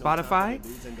find on Spotify,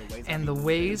 and The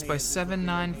Ways by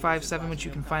 7957, which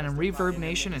you can find on Reverb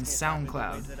Nation and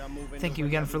SoundCloud. Thank you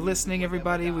again for listening,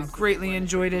 everybody. We greatly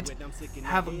enjoyed it.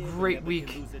 Have a great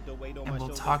week, and we'll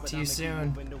talk to you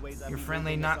soon. Your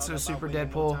friendly, not-so-super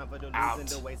Deadpool, out.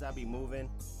 The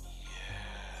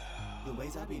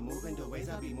ways I be moving, the ways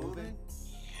I be moving.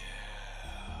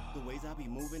 The ways I be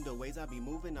moving, the ways I be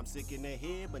moving. I'm sick in the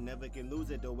head, but never can lose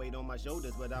it. The weight on my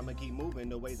shoulders, but I'ma keep moving.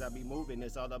 The ways I be moving,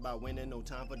 it's all about winning. No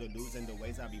time for the losing. The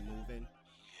ways I be moving.